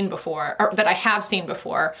haven't seen before or that I have seen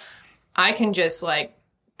before, I can just like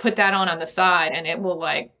put that on the side and it will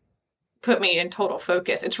like put me in total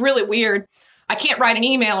focus. It's really weird. I can't write an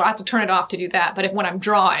email or I have to turn it off to do that. But when I'm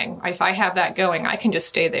drawing, if I have that going, I can just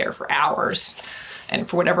stay there for hours. And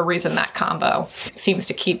for whatever reason, that combo seems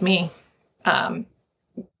to keep me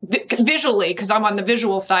visually, because I'm on the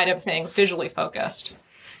visual side of things, visually focused.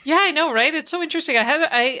 Yeah, I know, right? It's so interesting.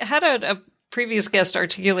 I had a previous guest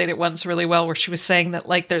articulate it once really well, where she was saying that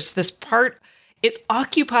like there's this part, it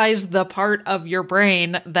occupies the part of your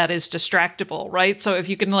brain that is distractible, right? So if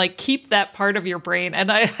you can like keep that part of your brain, and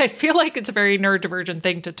I feel like it's a very neurodivergent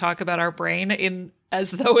thing to talk about our brain in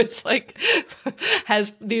as though it's like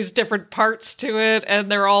has these different parts to it and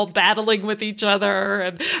they're all battling with each other.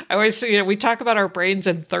 And I always, we talk about our brains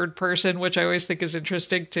in third person, which I always think is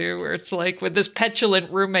interesting too, where it's like with this petulant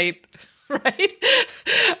roommate, right?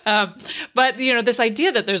 But this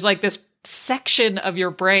idea that there's like this section of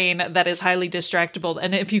your brain that is highly distractible.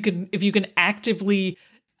 And if you can actively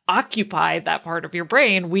occupy that part of your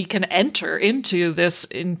brain, we can enter into this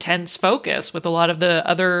intense focus with a lot of the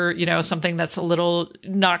other, something that's a little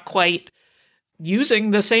not quite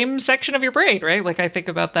using the same section of your brain, right? Like I think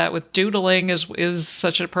about that with doodling is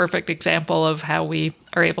such a perfect example of how we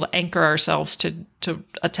are able to anchor ourselves to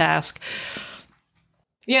a task.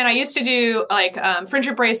 Yeah, and I used to do like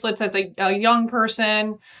friendship bracelets as a young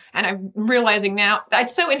person, and I'm realizing now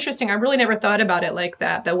that's so interesting. I really never thought about it like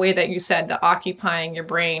that. The way that you said, the occupying your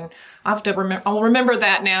brain. I'll remember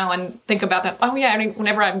that now and think about that. Oh yeah, I mean,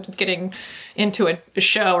 whenever I'm getting into a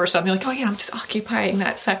show or something, like, oh yeah, I'm just occupying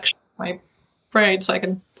that section of my brain so I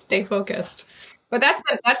can stay focused. But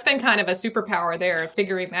that's been kind of a superpower there,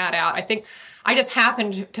 figuring that out. I think I just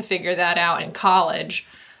happened to figure that out in college.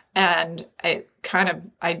 And I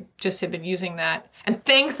just have been using that. And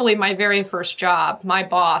thankfully, my very first job, my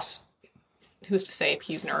boss, who's to say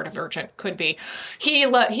he's neurodivergent, could be, he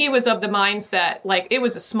was of the mindset, like, it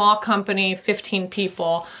was a small company, 15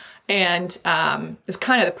 people, and it was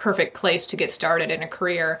kind of the perfect place to get started in a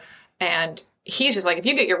career. And he's just like, if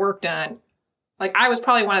you get your work done, like, I was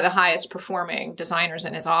probably one of the highest performing designers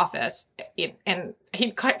in his office. And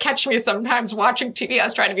he'd catch me sometimes watching TV. I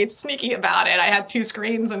was trying to be sneaky about it. I had 2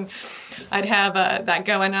 screens and I'd have that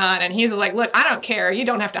going on. And he's like, look, I don't care. You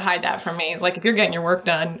don't have to hide that from me. He's like, if you're getting your work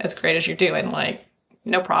done as great as you're doing, like,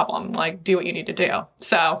 no problem. Like, do what you need to do.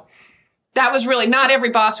 So that was really, not every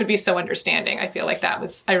boss would be so understanding. I feel like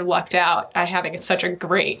I lucked out having such a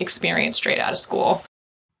great experience straight out of school.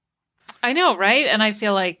 I know, right? And I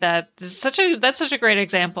feel like that's such a great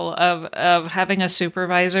example of having a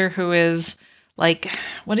supervisor who is like,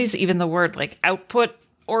 what is even the word, like output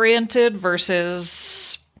oriented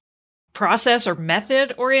versus process or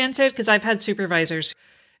method oriented? Because I've had supervisors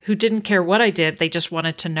who didn't care what I did. They just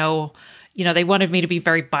wanted to know, they wanted me to be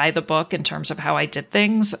very by the book in terms of how I did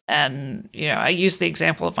things. And, I use the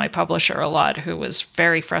example of my publisher a lot, who was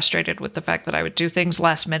very frustrated with the fact that I would do things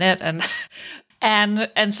last minute.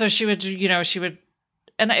 And so she would,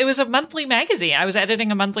 and it was a monthly magazine. I was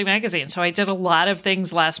editing a monthly magazine. So I did a lot of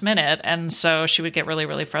things last minute. And so she would get really,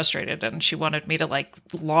 really frustrated. And she wanted me to like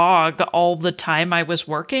log all the time I was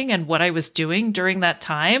working and what I was doing during that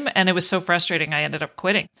time. And it was so frustrating, I ended up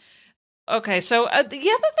quitting. Okay. So the other thing,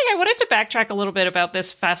 I wanted to backtrack a little bit about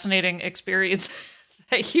this fascinating experience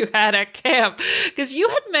that you had at camp, because you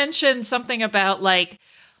had mentioned something about like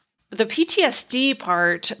the PTSD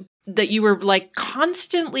part, that you were like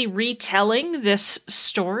constantly retelling this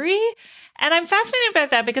story. And I'm fascinated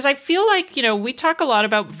about that because I feel like, we talk a lot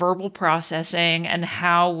about verbal processing and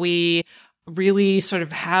how we really sort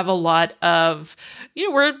of have a lot of,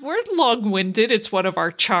 we're long-winded. It's one of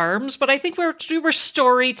our charms, but I think we're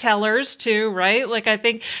storytellers too, right? Like, I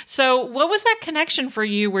think, so what was that connection for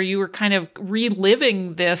you where you were kind of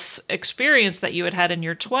reliving this experience that you had had in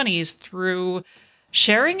your 20s through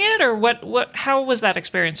sharing it, or how was that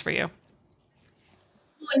experience for you?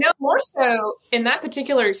 Well, no, more so in that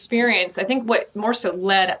particular experience, I think what more so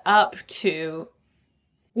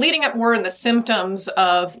leading up more in the symptoms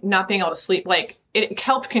of not being able to sleep, like it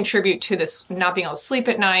helped contribute to this not being able to sleep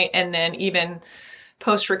at night. And then even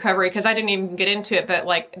post recovery, because I didn't even get into it, but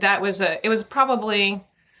like it was probably,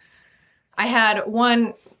 I had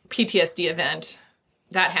one PTSD event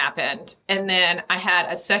that happened. And then I had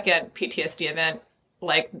a second PTSD event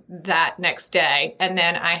like that next day. And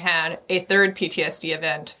then I had a third PTSD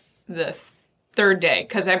event the third day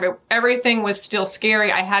because everything was still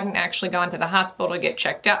scary. I hadn't actually gone to the hospital to get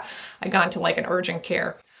checked out. I'd gone to like an urgent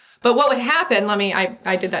care. But what would happen,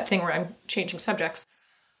 I did that thing where I'm changing subjects.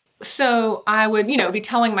 So I would, be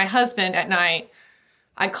telling my husband at night,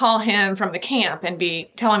 I'd call him from the camp and be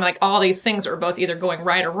telling him like all these things that were both either going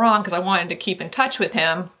right or wrong because I wanted to keep in touch with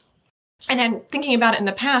him. And then thinking about it in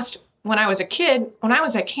the past, when I was a kid, when I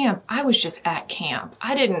was at camp, I was just at camp.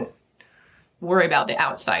 I didn't worry about the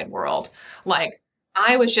outside world. Like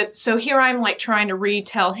I was just, so here I'm like trying to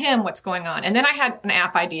retell him what's going on. And then I had an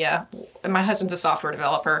app idea. My husband's a software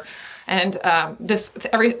developer. And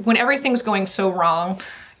when everything's going so wrong,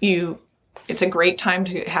 it's a great time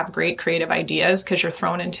to have great creative ideas because you're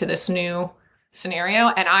thrown into this new scenario.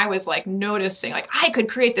 And I was like noticing, like I could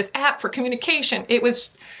create this app for communication.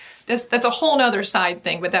 That's a whole nother side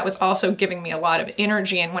thing, but that was also giving me a lot of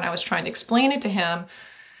energy. And when I was trying to explain it to him,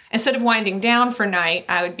 instead of winding down for night,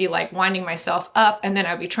 I would be like winding myself up, and then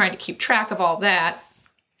I'd be trying to keep track of all that.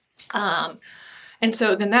 And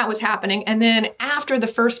so then that was happening. And then after the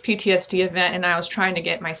first PTSD event, and I was trying to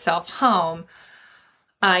get myself home,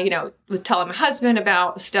 was telling my husband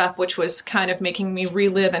about stuff, which was kind of making me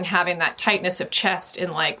relive and having that tightness of chest.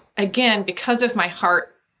 And like, again, because of my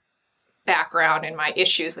heart background and my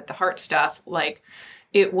issues with the heart stuff, like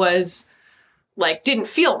it was like didn't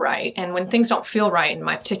feel right. And when things don't feel right in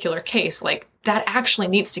my particular case, like that actually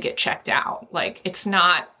needs to get checked out. Like it's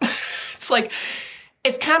not, it's like,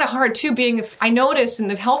 it's kind of hard too I noticed in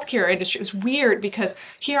the healthcare industry, it was weird because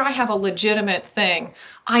here I have a legitimate thing.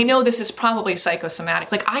 I know this is probably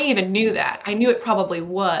psychosomatic. Like I even knew that. I knew it probably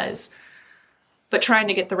was. But trying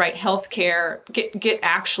to get the right healthcare, get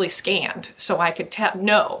actually scanned so I could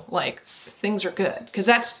no, like things are good. Because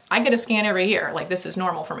I get a scan every year. Like this is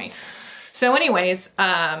normal for me. So anyways,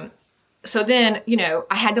 so then,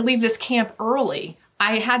 I had to leave this camp early.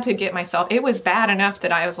 I had to get myself, it was bad enough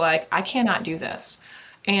that I was like, I cannot do this.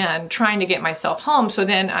 And trying to get myself home. So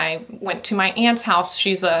then I went to my aunt's house.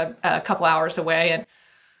 She's a couple hours away. And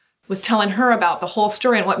was telling her about the whole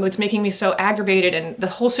story and what was making me so aggravated, and the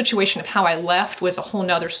whole situation of how I left was a whole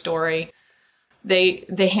nother story. They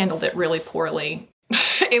handled it really poorly.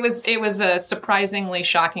 It was a surprisingly,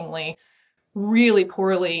 shockingly, really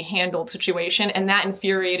poorly handled situation. And that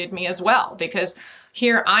infuriated me as well, because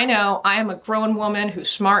here I know I am a grown woman who's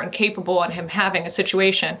smart and capable, and him having a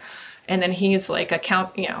situation. And then he's like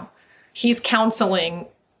he's counseling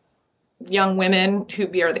young women who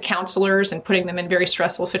are the counselors and putting them in very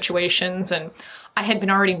stressful situations. And I had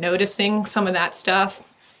been already noticing some of that stuff.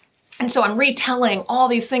 And so I'm retelling all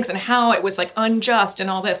these things and how it was like unjust and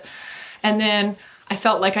all this. And then I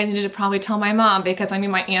felt like I needed to probably tell my mom, because I knew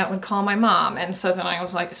my aunt would call my mom. And so then I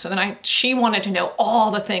was like, she wanted to know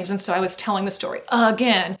all the things. And so I was telling the story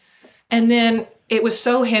again. And then it was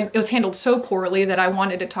handled so poorly that I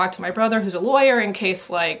wanted to talk to my brother, who's a lawyer, in case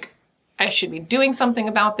like I should be doing something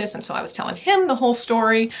about this. And so I was telling him the whole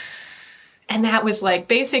story. And that was like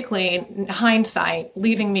basically, in hindsight,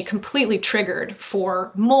 leaving me completely triggered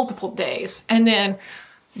for multiple days. And then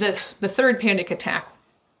the third panic attack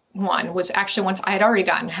one was actually once I had already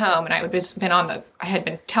gotten home, and I had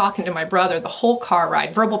been talking to my brother the whole car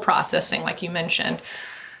ride, verbal processing, like you mentioned.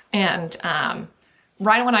 And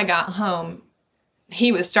right when I got home,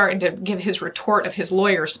 he was starting to give his retort of his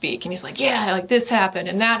lawyer speak. And he's like, yeah, like this happened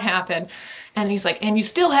and that happened. And he's like, and you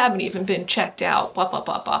still haven't even been checked out, blah, blah,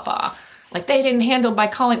 blah, blah, blah. Like they didn't handle by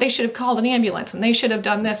calling, they should have called an ambulance, and they should have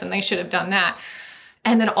done this and they should have done that.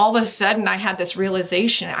 And then all of a sudden I had this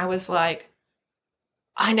realization. I was like,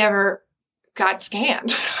 I never got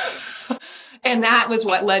scammed. And that was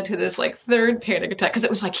what led to this like third panic attack. Cause it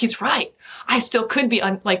was like, he's right. I still could be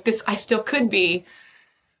I still could be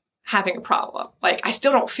having a problem. Like I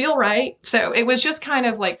still don't feel right. So it was just kind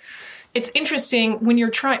of like, it's interesting when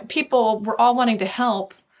you're people were all wanting to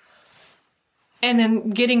help. And then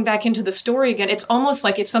getting back into the story again, it's almost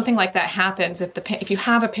like if something like that happens, if you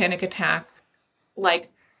have a panic attack,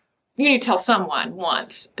 like you need to tell someone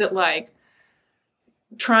once, but like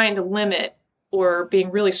trying to limit or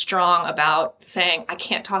being really strong about saying, I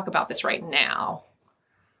can't talk about this right now.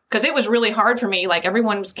 Because it was really hard for me. Like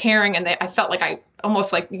everyone was caring, and I felt like I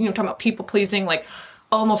almost like, talking about people pleasing, like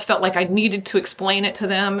almost felt like I needed to explain it to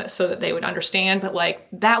them so that they would understand. But like,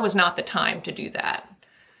 that was not the time to do that.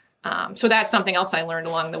 So that's something else I learned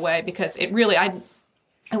along the way, because it really, it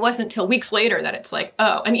wasn't until weeks later that it's like,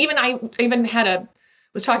 oh, and even I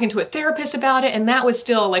was talking to a therapist about it, and that was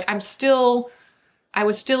still like, I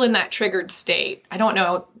was still in that triggered state. I don't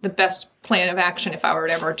know the best plan of action if I were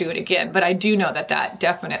to ever do it again, but I do know that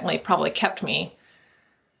definitely probably kept me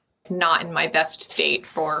not in my best state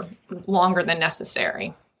for longer than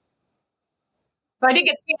necessary. But I did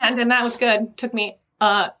get scanned, and that was good. Took me,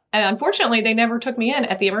 and unfortunately, they never took me in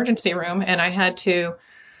at the emergency room, and I had to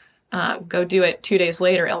go do it 2 days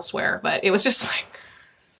later elsewhere. But it was just like,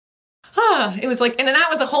 it was like, and then that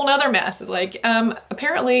was a whole nother mess. It's like,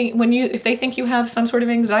 apparently if they think you have some sort of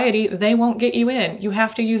anxiety, they won't get you in. You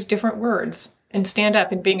have to use different words and stand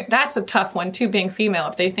up and that's a tough one too, being female.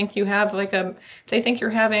 If they think you have if they think you're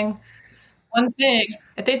having one thing,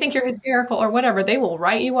 if they think you're hysterical or whatever, they will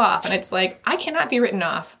write you off. And it's like, I cannot be written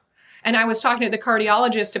off. And I was talking to the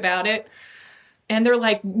cardiologist about it, and they're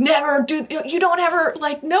like, you don't ever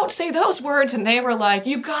don't say those words. And they were like,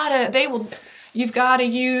 you've got to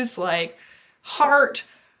use like heart,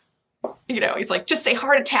 he's like, just say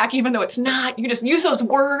heart attack, even though it's not. You just use those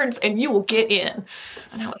words and you will get in.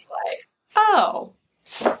 And I was like, oh,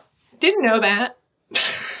 didn't know that.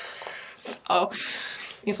 Oh,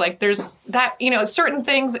 he's like, there's that, certain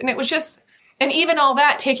things. And it was just, and even all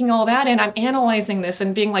that, taking all that in, I'm analyzing this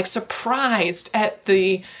and being like surprised at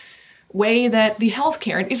the way that the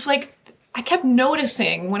healthcare, it's like, I kept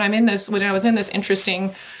noticing when I was in this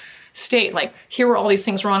interesting state, like here were all these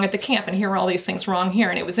things wrong at the camp, and here were all these things wrong here.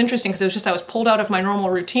 And it was interesting because it was just, I was pulled out of my normal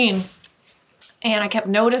routine, and I kept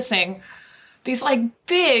noticing these like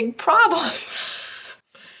big problems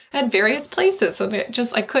at various places. And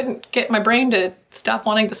I couldn't get my brain to stop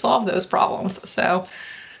wanting to solve those problems. So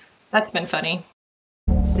that's been funny.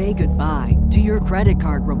 Say goodbye to your credit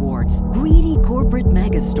card rewards. Greedy corporate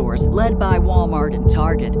mega stores, led by Walmart and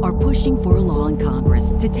Target, are pushing for a law in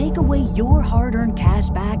Congress to take away your hard-earned cash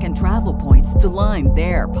back and travel points to line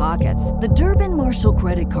their pockets. The Durbin-Marshall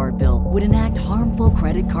credit card bill would enact harmful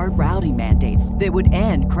credit card routing mandates that would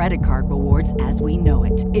end credit card rewards as we know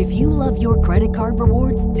it. If you love your credit card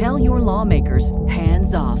rewards, tell your lawmakers,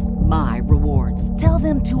 hands off my rewards. Tell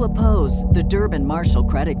them to oppose the Durbin-Marshall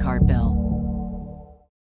credit card bill.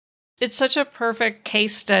 it's such a perfect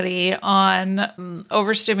case study on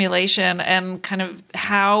overstimulation and kind of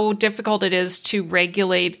how difficult it is to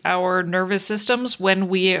regulate our nervous systems when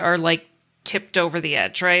we are like tipped over the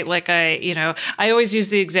edge, right? Like I always use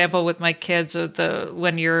the example with my kids of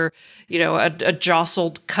when you're, a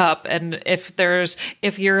jostled cup. And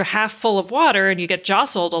if you're half full of water and you get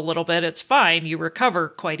jostled a little bit, it's fine. You recover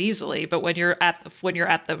quite easily. But when you're at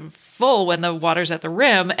the full, when the water's at the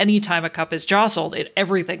rim, anytime a cup is jostled,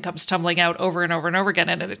 everything comes tumbling out over and over and over again.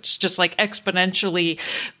 And it's just like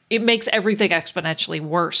it makes everything exponentially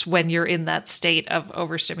worse when you're in that state of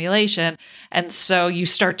overstimulation. And so you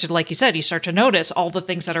start to, like you said, you start to notice all the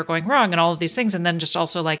things that are going wrong and all of these things. And then just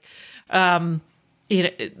also like,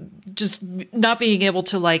 just not being able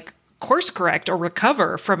to like course correct or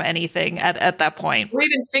recover from anything at that point. Or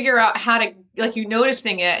even figure out how to, like, you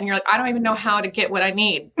noticing it and you're like, I don't even know how to get what I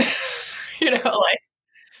need. Like,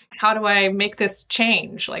 how do I make this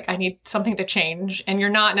change? Like, I need something to change. And you're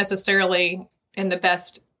not necessarily in the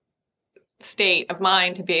best state of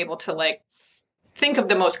mind to be able to like think of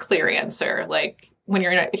the most clear answer. Like when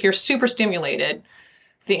if you're super stimulated,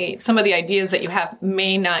 some of the ideas that you have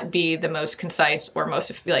may not be the most concise or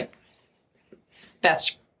most like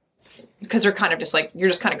best, because they're kind of just like, you're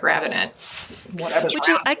just kind of grabbing at whatever's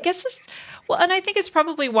around. I guess is, well, and I think it's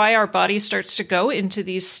probably why our body starts to go into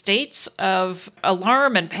these states of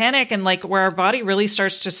alarm and panic, and like where our body really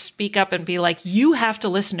starts to speak up and be like, you have to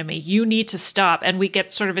listen to me. You need to stop. And we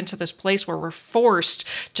get sort of into this place where we're forced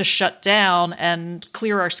to shut down and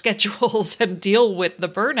clear our schedules and deal with the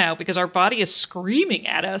burnout because our body is screaming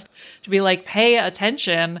at us to be like, pay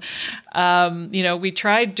attention. We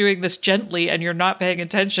tried doing this gently and you're not paying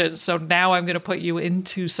attention. So now I'm going to put you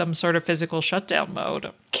into some sort of physical shutdown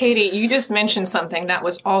mode. Katie, you just mentioned something that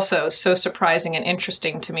was also so surprising and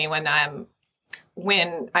interesting to me when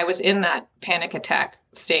I was in that panic attack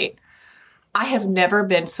state. I have never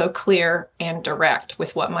been so clear and direct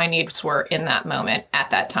with what my needs were in that moment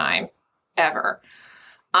at that time, ever.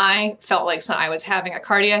 I felt like I was having a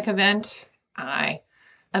cardiac event. I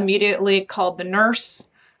immediately called the nurse.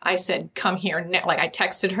 I said, come here now. Like I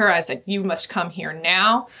texted her. I said, you must come here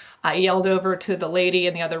now. I yelled over to the lady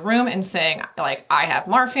in the other room and saying, like, I have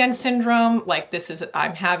Marfan syndrome. Like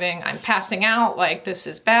I'm passing out. Like this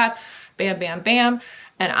is bad. Bam, bam, bam.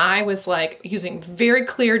 And I was like using very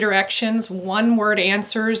clear directions, 1-word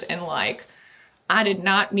answers. And like, I did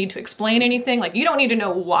not need to explain anything. Like, you don't need to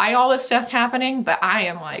know why all this stuff's happening, but I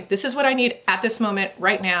am like, this is what I need at this moment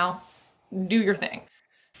right now. Do your thing.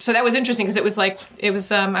 So that was interesting because I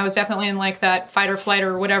was definitely in like that fight or flight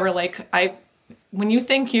or whatever. Like when you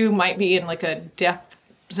think you might be in like a death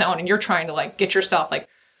zone and you're trying to like get yourself like,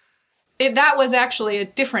 that was actually a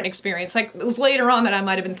different experience. Like it was later on that I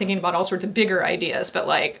might've been thinking about all sorts of bigger ideas, but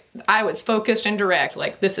like I was focused and direct,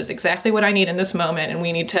 like this is exactly what I need in this moment. And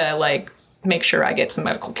we need to like make sure I get some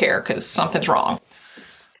medical care because something's wrong.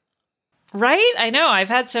 Right? I know. I've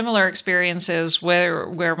had similar experiences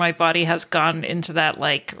where my body has gone into that,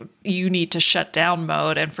 like, you need to shut down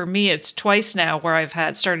mode. And for me, it's twice now where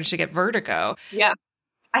I've started to get vertigo. Yeah.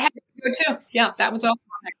 I had to go too. Yeah. That was also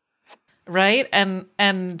on there. Right.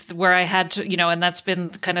 And where I had to, and that's been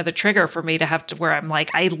kind of the trigger for me to have to, where I'm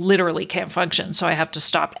like, I literally can't function. So I have to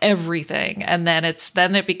stop everything. And then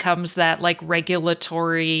it becomes that like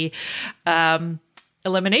regulatory,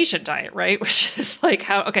 elimination diet, right? Which is like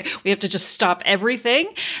we have to just stop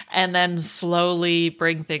everything and then slowly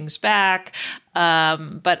bring things back.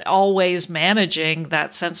 But always managing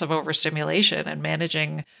that sense of overstimulation and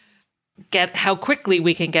managing how quickly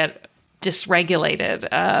we can get dysregulated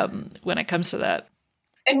when it comes to that.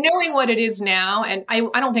 And knowing what it is now, and I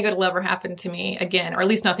don't think it'll ever happen to me again, or at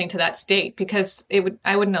least nothing to that state, because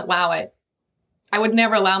I wouldn't allow it. I would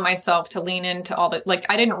never allow myself to lean into all that. Like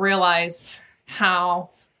I didn't realize how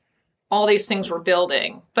all these things were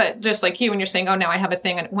building, but just like you, when you're saying, oh, now I have a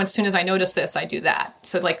thing. And as soon as I notice this, I do that.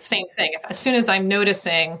 So like same thing. As soon as I'm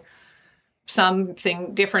noticing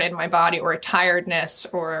something different in my body or a tiredness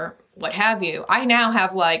or what have you, I now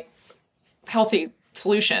have like healthy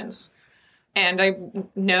solutions. And I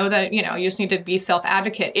know that, you just need to be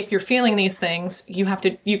self-advocate. If you're feeling these things,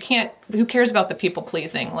 who cares about the people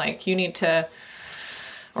pleasing? Like you need to,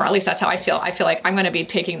 or at least that's how I feel. I feel like I'm going to be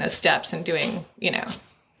taking those steps and doing,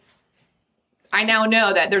 I now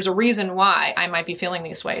know that there's a reason why I might be feeling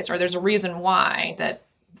these ways, or there's a reason why that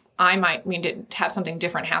I might need to have something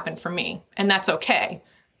different happen for me. And that's okay.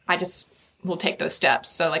 I just will take those steps.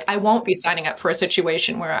 So like, I won't be signing up for a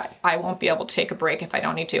situation where I won't be able to take a break if I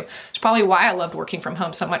don't need to. It's probably why I loved working from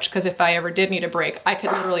home so much. Because if I ever did need a break, I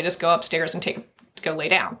could literally just go upstairs and go lay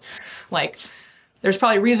down. Like, there's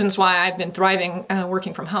probably reasons why I've been thriving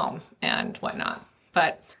working from home and whatnot.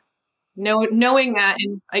 But knowing that,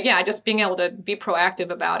 and yeah, just being able to be proactive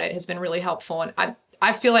about it has been really helpful. And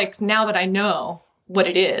I feel like now that I know what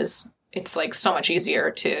it is, it's like so much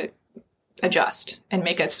easier to adjust and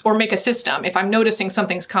make a system. If I'm noticing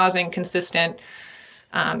something's causing consistent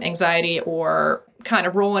anxiety or kind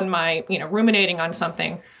of rolling my, ruminating on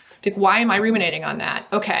something, like, why am I ruminating on that?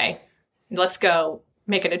 Okay, let's go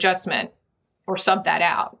make an adjustment or sub that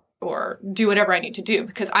out or do whatever I need to do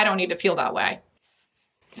because I don't need to feel that way.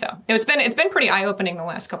 So it's been pretty eye-opening the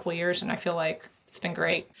last couple of years, and I feel like it's been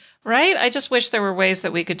great. Right? I just wish there were ways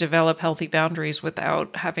that we could develop healthy boundaries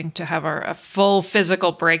without having to have a full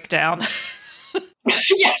physical breakdown.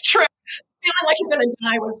 Yeah, true. Feeling like you're going to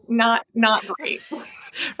die was not great.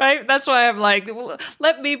 Right? That's why I'm like,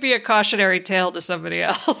 let me be a cautionary tale to somebody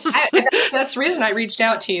else. That's the reason I reached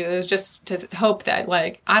out to you, is just to hope that,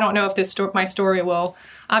 like, I don't know if my story will,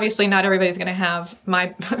 obviously not everybody's going to have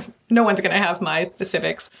no one's going to have my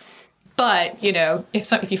specifics. But,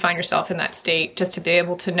 if you find yourself in that state, just to be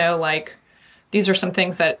able to know, like, these are some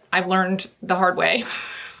things that I've learned the hard way.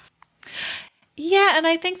 Yeah, and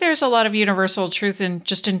I think there's a lot of universal truth in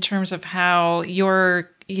terms of how your,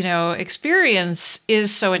 experience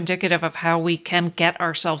is so indicative of how we can get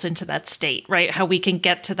ourselves into that state, right? How we can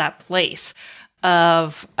get to that place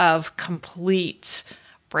of complete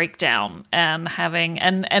breakdown and having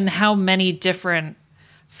and how many different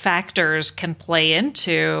factors can play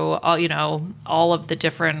into all of the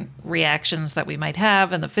different reactions that we might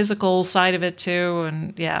have, and the physical side of it too,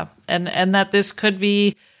 and that this could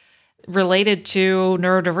be related to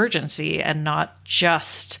neurodivergency and not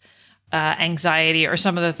just anxiety or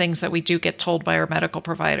some of the things that we do get told by our medical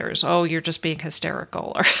providers. Oh, you're just being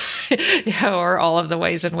hysterical, or or all of the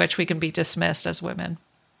ways in which we can be dismissed as women.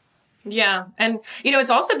 Yeah, and it's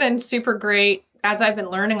also been super great as I've been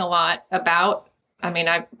learning a lot about.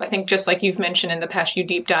 I think just like you've mentioned in the past, you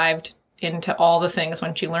deep dived into all the things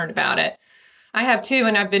once you learned about it. I have too.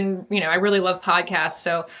 And I've been, I really love podcasts.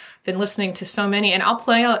 So I've been listening to so many, and I'll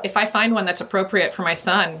play, if I find one that's appropriate for my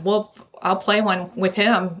son, I'll play one with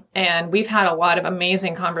him. And we've had a lot of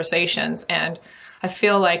amazing conversations. And I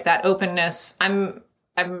feel like that openness, I'm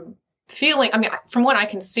feeling, from what I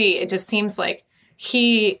can see, it just seems like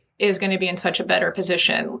he is going to be in such a better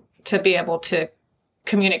position to be able to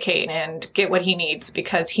communicate and get what he needs,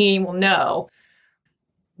 because he will know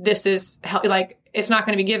this is like, it's not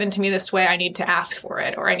going to be given to me this way. I need to ask for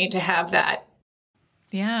it, or I need to have that.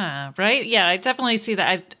 Yeah, right. Yeah, I definitely see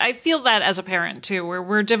that. I feel that as a parent too, where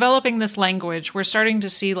we're developing this language. We're starting to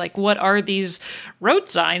see, like, what are these road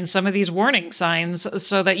signs, some of these warning signs,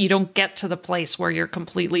 so that you don't get to the place where you're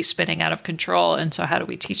completely spinning out of control. And so how do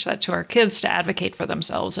we teach that to our kids to advocate for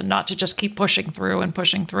themselves and not to just keep pushing through and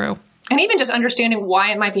pushing through? And even just understanding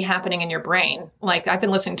why it might be happening in your brain. Like, I've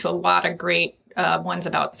been listening to a lot of great ones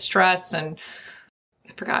about stress, and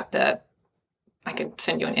I forgot I could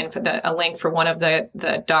send you a link for one of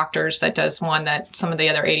the doctors that does one that some of the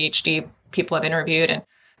other ADHD people have interviewed. And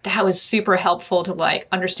that was super helpful to, like,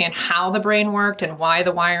 understand how the brain worked and why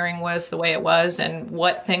the wiring was the way it was and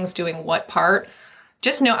what things doing what part.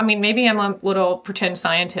 Just know, maybe I'm a little pretend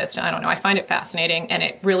scientist. I don't know. I find it fascinating, and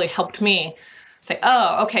it really helped me say,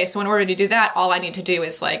 oh, okay, so in order to do that, all I need to do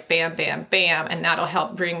is, like, bam, bam, bam, and that'll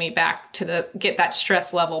help bring me back to get that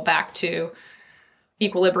stress level back to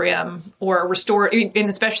equilibrium, or restore, and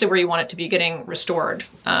especially where you want it to be getting restored.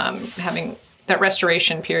 Having that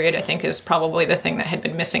restoration period, I think, is probably the thing that had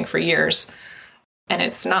been missing for years, and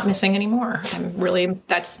it's not missing anymore.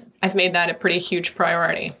 I've made that a pretty huge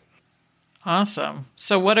priority. Awesome.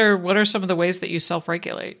 So what are some of the ways that you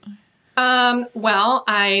self-regulate? Well,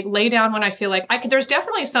 I lay down when I feel like there's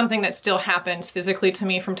definitely something that still happens physically to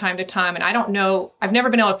me from time to time. And I don't know, I've never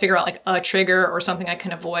been able to figure out, like, a trigger or something I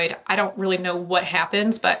can avoid. I don't really know what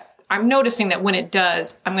happens, but I'm noticing that when it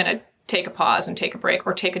does, I'm going to take a pause and take a break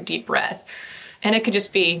or take a deep breath. And it could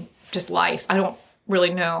just be just life. I don't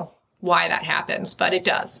really know why that happens, but it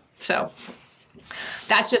does. So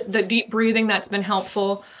that's just the deep breathing that's been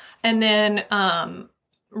helpful. And then,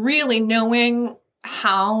 really knowing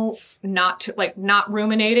how not to, like, not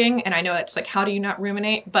ruminating. And I know that's like, how do you not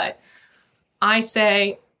ruminate? But I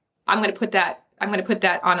say, I'm going to put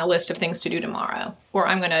that on a list of things to do tomorrow, or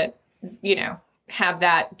I'm going to, have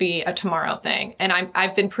that be a tomorrow thing. And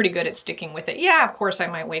I've been pretty good at sticking with it. Yeah, of course I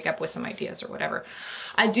might wake up with some ideas or whatever.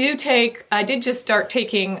 I did just start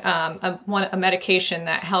taking a medication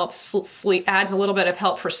that helps sleep, adds a little bit of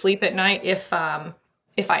help for sleep at night. If I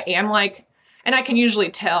am, like, and I can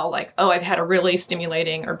usually tell, like, oh, I've had a really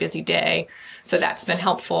stimulating or busy day. So that's been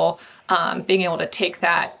helpful. Being able to take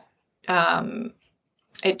that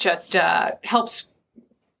It just helps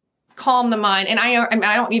calm the mind. And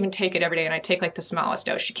I don't even take it every day, and I take like the smallest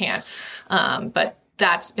dose you can. But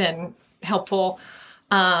that's been helpful.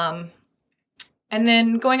 And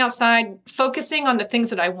then going outside, focusing on the things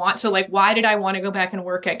that I want. So like, why did I want to go back and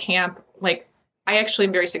work at camp? Like, I actually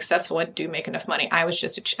am very successful and do make enough money. I'm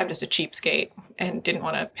just a cheapskate and didn't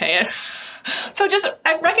want to pay it. So just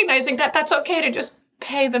I'm recognizing that that's okay to just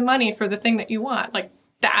pay the money for the thing that you want. Like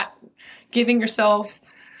that, giving yourself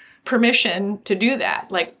permission to do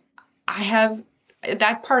that. Like I have,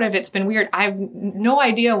 that part of it's been weird. I have no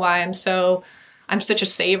idea why I'm such a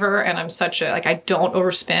saver, and I'm such a, like, I don't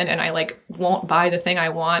overspend, and I like won't buy the thing I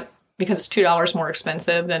want because it's $2 more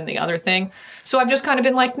expensive than the other thing. So I've just kind of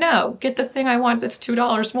been like, no, get the thing I want that's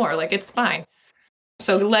 $2 more. Like, it's fine.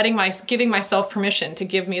 So giving myself permission to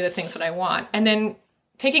give me the things that I want. And then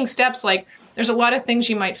taking steps, like there's a lot of things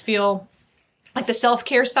you might feel like the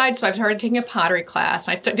self-care side. So I've started taking a pottery class.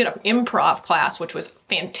 I did an improv class, which was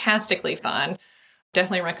fantastically fun.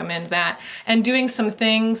 Definitely recommend that. And doing some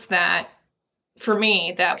things that, for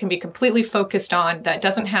me, that can be completely focused on, that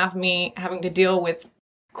doesn't have me having to deal with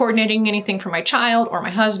coordinating anything for my child or my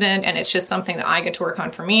husband. And it's just something that I get to work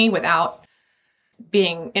on for me without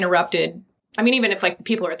being interrupted. I mean, even if like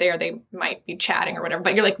people are there, they might be chatting or whatever,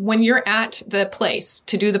 but you're like, when you're at the place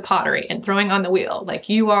to do the pottery and throwing on the wheel, like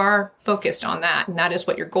you are focused on that. And that is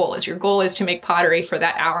what your goal is. Your goal is to make pottery for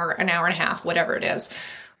that hour, an hour and a half, whatever it is.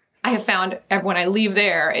 I have found when I leave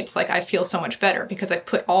there, it's like I feel so much better because I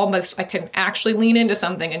put all this, I can actually lean into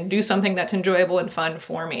something and do something that's enjoyable and fun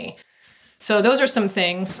for me. So those are some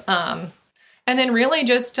things. And then really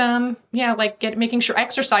just, making sure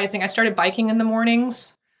exercising. I started biking in the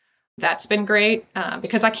mornings. That's been great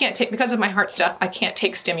because because of my heart stuff, I can't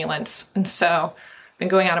take stimulants. And so I've been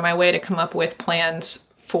going out of my way to come up with plans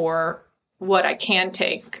for what I can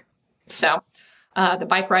take. So the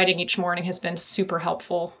bike riding each morning has been super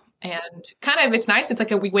helpful. And kind of, it's nice. It's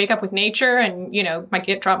like we wake up with nature and,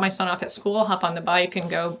 drop my son off at school, hop on the bike and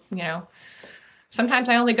go, sometimes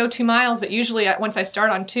I only go 2 miles, but usually once I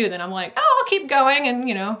start on 2, then I'm like, oh, I'll keep going. And,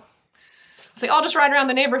 it's like, I'll just ride around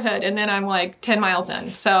the neighborhood. And then I'm like 10 miles in.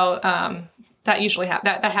 So that usually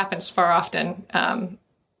that happens far often.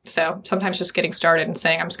 So sometimes just getting started and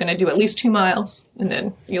saying, I'm just going to do at least 2 miles. And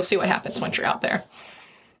then you'll see what happens once you're out there.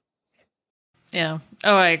 Yeah.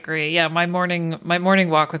 Oh, I agree. Yeah. My morning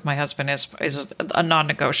walk with my husband is a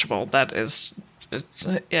non-negotiable. That is,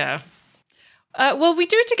 yeah. Well, we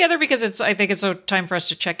do it together because I think it's a time for us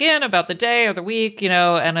to check in about the day or the week,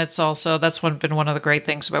 and it's also, been one of the great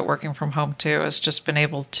things about working from home too, is just been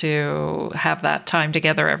able to have that time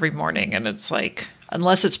together every morning. And it's like,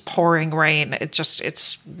 unless it's pouring rain,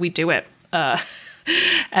 we do it.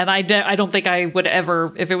 And I don't think I would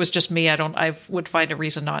ever, if it was just me, I would find a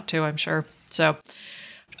reason not to, I'm sure. So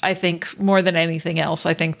I think more than anything else,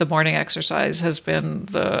 I think the morning exercise has been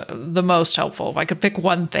the most helpful. If I could pick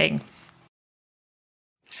one thing.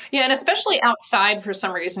 Yeah. And especially outside for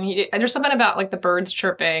some reason, there's something about like the birds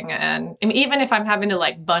chirping and even if I'm having to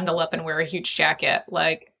like bundle up and wear a huge jacket,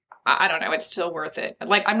 like, I don't know, it's still worth it.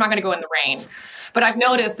 Like, I'm not going to go in the rain, but I've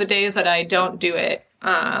noticed the days that I don't do it,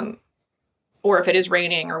 or if it is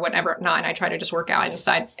raining or whatever, not, and I try to just work out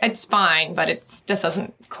inside, it's fine, but it just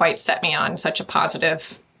doesn't quite set me on such a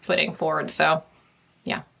positive footing forward. So,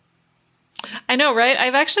 yeah. I know, right?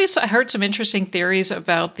 I've actually heard some interesting theories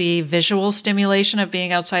about the visual stimulation of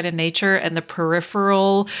being outside in nature and the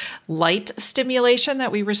peripheral light stimulation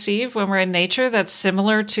that we receive when we're in nature that's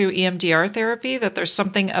similar to EMDR therapy, that there's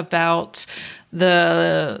something about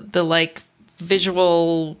the like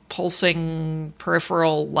visual pulsing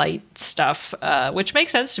peripheral light stuff, which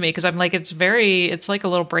makes sense to me because I'm like, it's like a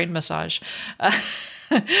little brain massage.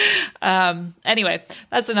 Anyway,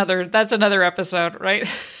 that's another episode, right?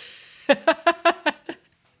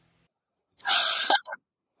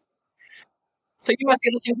 So you must be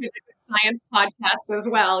listening to the science podcasts as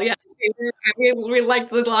well. Yes, we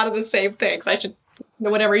like a lot of the same things. I should know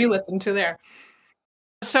whatever you listen to there.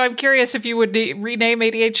 So I'm curious if you would rename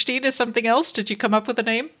ADHD to something else. Did you come up with a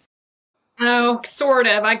name? Oh, sort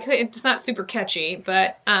of. It's not super catchy,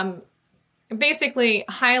 but basically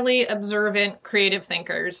highly observant creative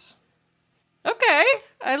thinkers. Okay,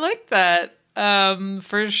 I like that.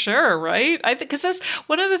 For sure, right? I think because that's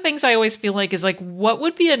one of the things I always feel like is like, what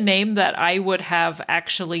would be a name that I would have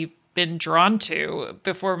actually been drawn to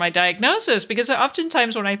before my diagnosis, because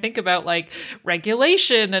oftentimes when I think about like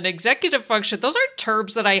regulation and executive function, those aren't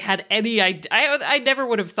terms that I had any idea. I never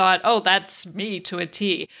would have thought, oh, that's me to a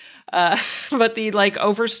T. But the like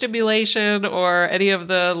overstimulation or any of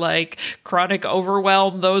the like chronic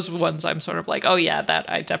overwhelm, those ones I'm sort of like, oh yeah, that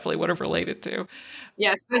I definitely would have related to.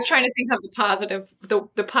 Yes, I was trying to think of the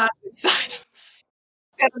positive side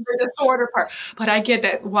of the disorder part, but I get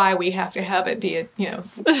that why we have to have it be a,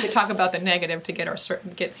 we talk about the negative to get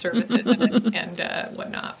services and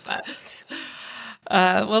whatnot. But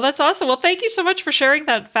well, that's awesome. Well, thank you so much for sharing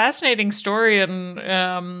that fascinating story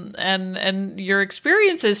and your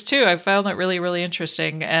experiences too. I found that really, really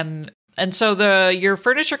interesting. And so your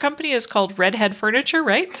furniture company is called Redhead Furniture,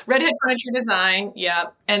 right? Redhead Furniture Design, yeah.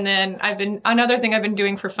 And then another thing I've been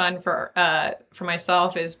doing for fun for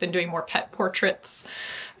myself is been doing more pet portraits,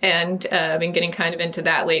 and been getting kind of into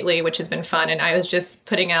that lately, which has been fun. And I was just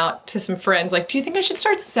putting out to some friends, like, do you think I should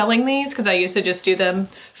start selling these? Because I used to just do them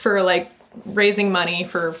for like raising money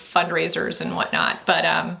for fundraisers and whatnot.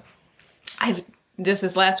 But this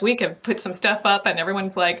is last week, I've put some stuff up and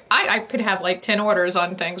everyone's like, I could have like 10 orders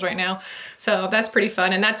on things right now. So that's pretty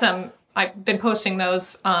fun. And that's, I've been posting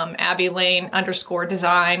those, Abby Lane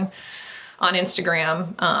 _design on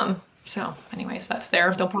Instagram. So anyways, that's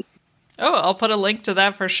there. I'll put a link to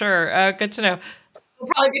that for sure. Good to know.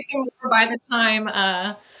 There'll probably be some more by the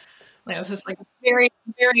time, this is like a very,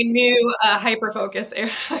 very new hyper focus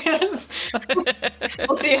area.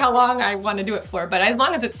 We'll see how long I want to do it for, but as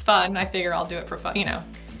long as it's fun, I figure I'll do it for fun.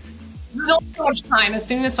 There's only so much time. As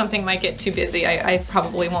soon as something might get too busy, I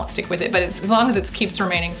probably won't stick with it. But as long as it keeps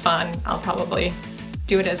remaining fun, I'll probably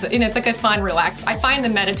do it it's like a fun, relaxed. I find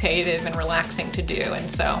them meditative and relaxing to do,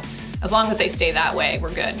 and so as long as they stay that way, we're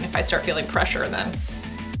good. And if I start feeling pressure, then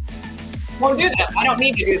won't do them. I don't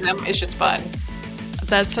need to do them. It's just fun.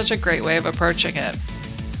 That's such a great way of approaching it.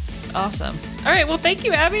 Awesome. All right. Well, thank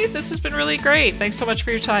you, Abby. This has been really great. Thanks so much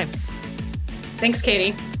for your time. Thanks,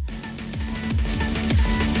 Katie.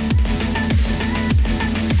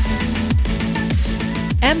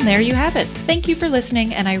 And there you have it. Thank you for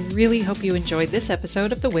listening, and I really hope you enjoyed this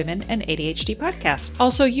episode of the Women and ADHD podcast.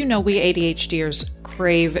 Also, we ADHDers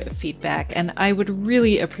crave feedback, and I would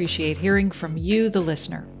really appreciate hearing from you, the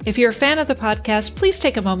listener. If you're a fan of the podcast, please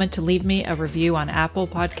take a moment to leave me a review on Apple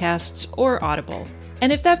Podcasts or Audible.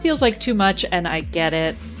 And if that feels like too much, and I get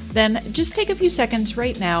it, then just take a few seconds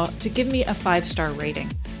right now to give me a 5-star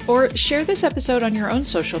rating. Or share this episode on your own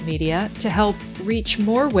social media to help reach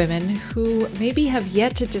more women who maybe have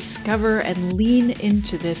yet to discover and lean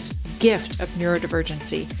into this gift of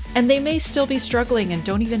neurodivergency. And they may still be struggling and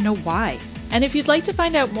don't even know why. And if you'd like to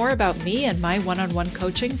find out more about me and my one-on-one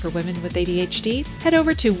coaching for women with ADHD, head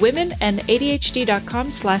over to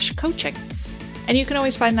womenandadhd.com/coaching. And you can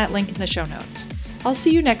always find that link in the show notes. I'll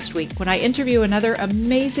see you next week when I interview another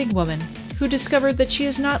amazing woman who discovered that she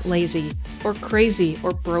is not lazy or crazy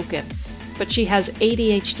or broken, but she has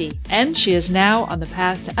ADHD, and she is now on the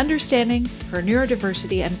path to understanding her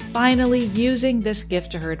neurodiversity and finally using this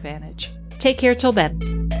gift to her advantage. Take care till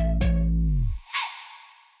then.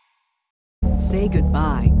 Say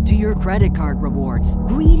goodbye to your credit card rewards.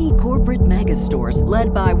 Greedy corporate mega stores,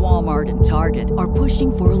 led by Walmart and Target, are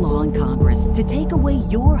pushing for a law in Congress to take away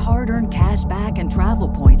your hard-earned cash back and travel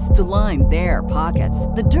points to line their pockets.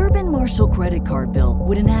 The Durbin-Marshall credit card bill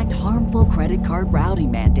would enact harmful credit card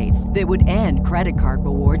routing mandates that would end credit card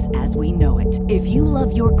rewards as we know it. If you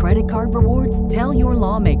love your credit card rewards, tell your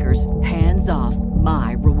lawmakers, hands off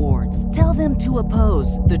my rewards. Tell them to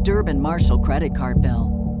oppose the Durbin-Marshall credit card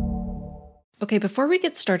bill. Okay, before we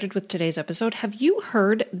get started with today's episode, have you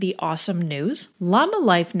heard the awesome news? Llama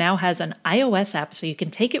Life now has an iOS app so you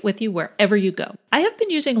can take it with you wherever you go. I have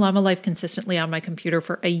been using Llama Life consistently on my computer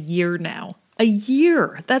for a year now. A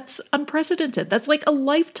year! That's unprecedented. That's like a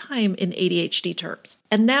lifetime in ADHD terms.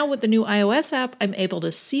 And now with the new iOS app, I'm able to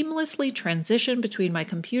seamlessly transition between my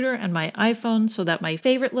computer and my iPhone so that my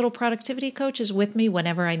favorite little productivity coach is with me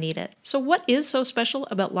whenever I need it. So what is so special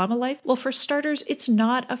about Llama Life? Well, for starters, it's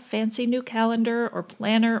not a fancy new calendar or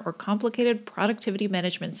planner or complicated productivity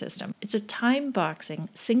management system. It's a time-boxing,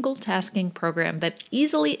 single-tasking program that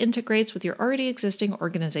easily integrates with your already existing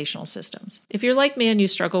organizational systems. If you're like me and you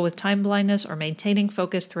struggle with time blindness or maintaining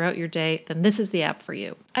focus throughout your day, then this is the app for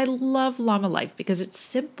you. I love Llama Life because it's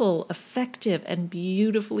simple, effective, and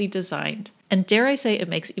beautifully designed. And dare I say, it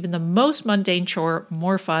makes even the most mundane chore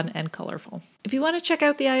more fun and colorful. If you want to check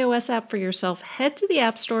out the iOS app for yourself, head to the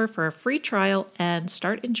App Store for a free trial and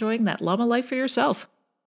start enjoying that Llama Life for yourself.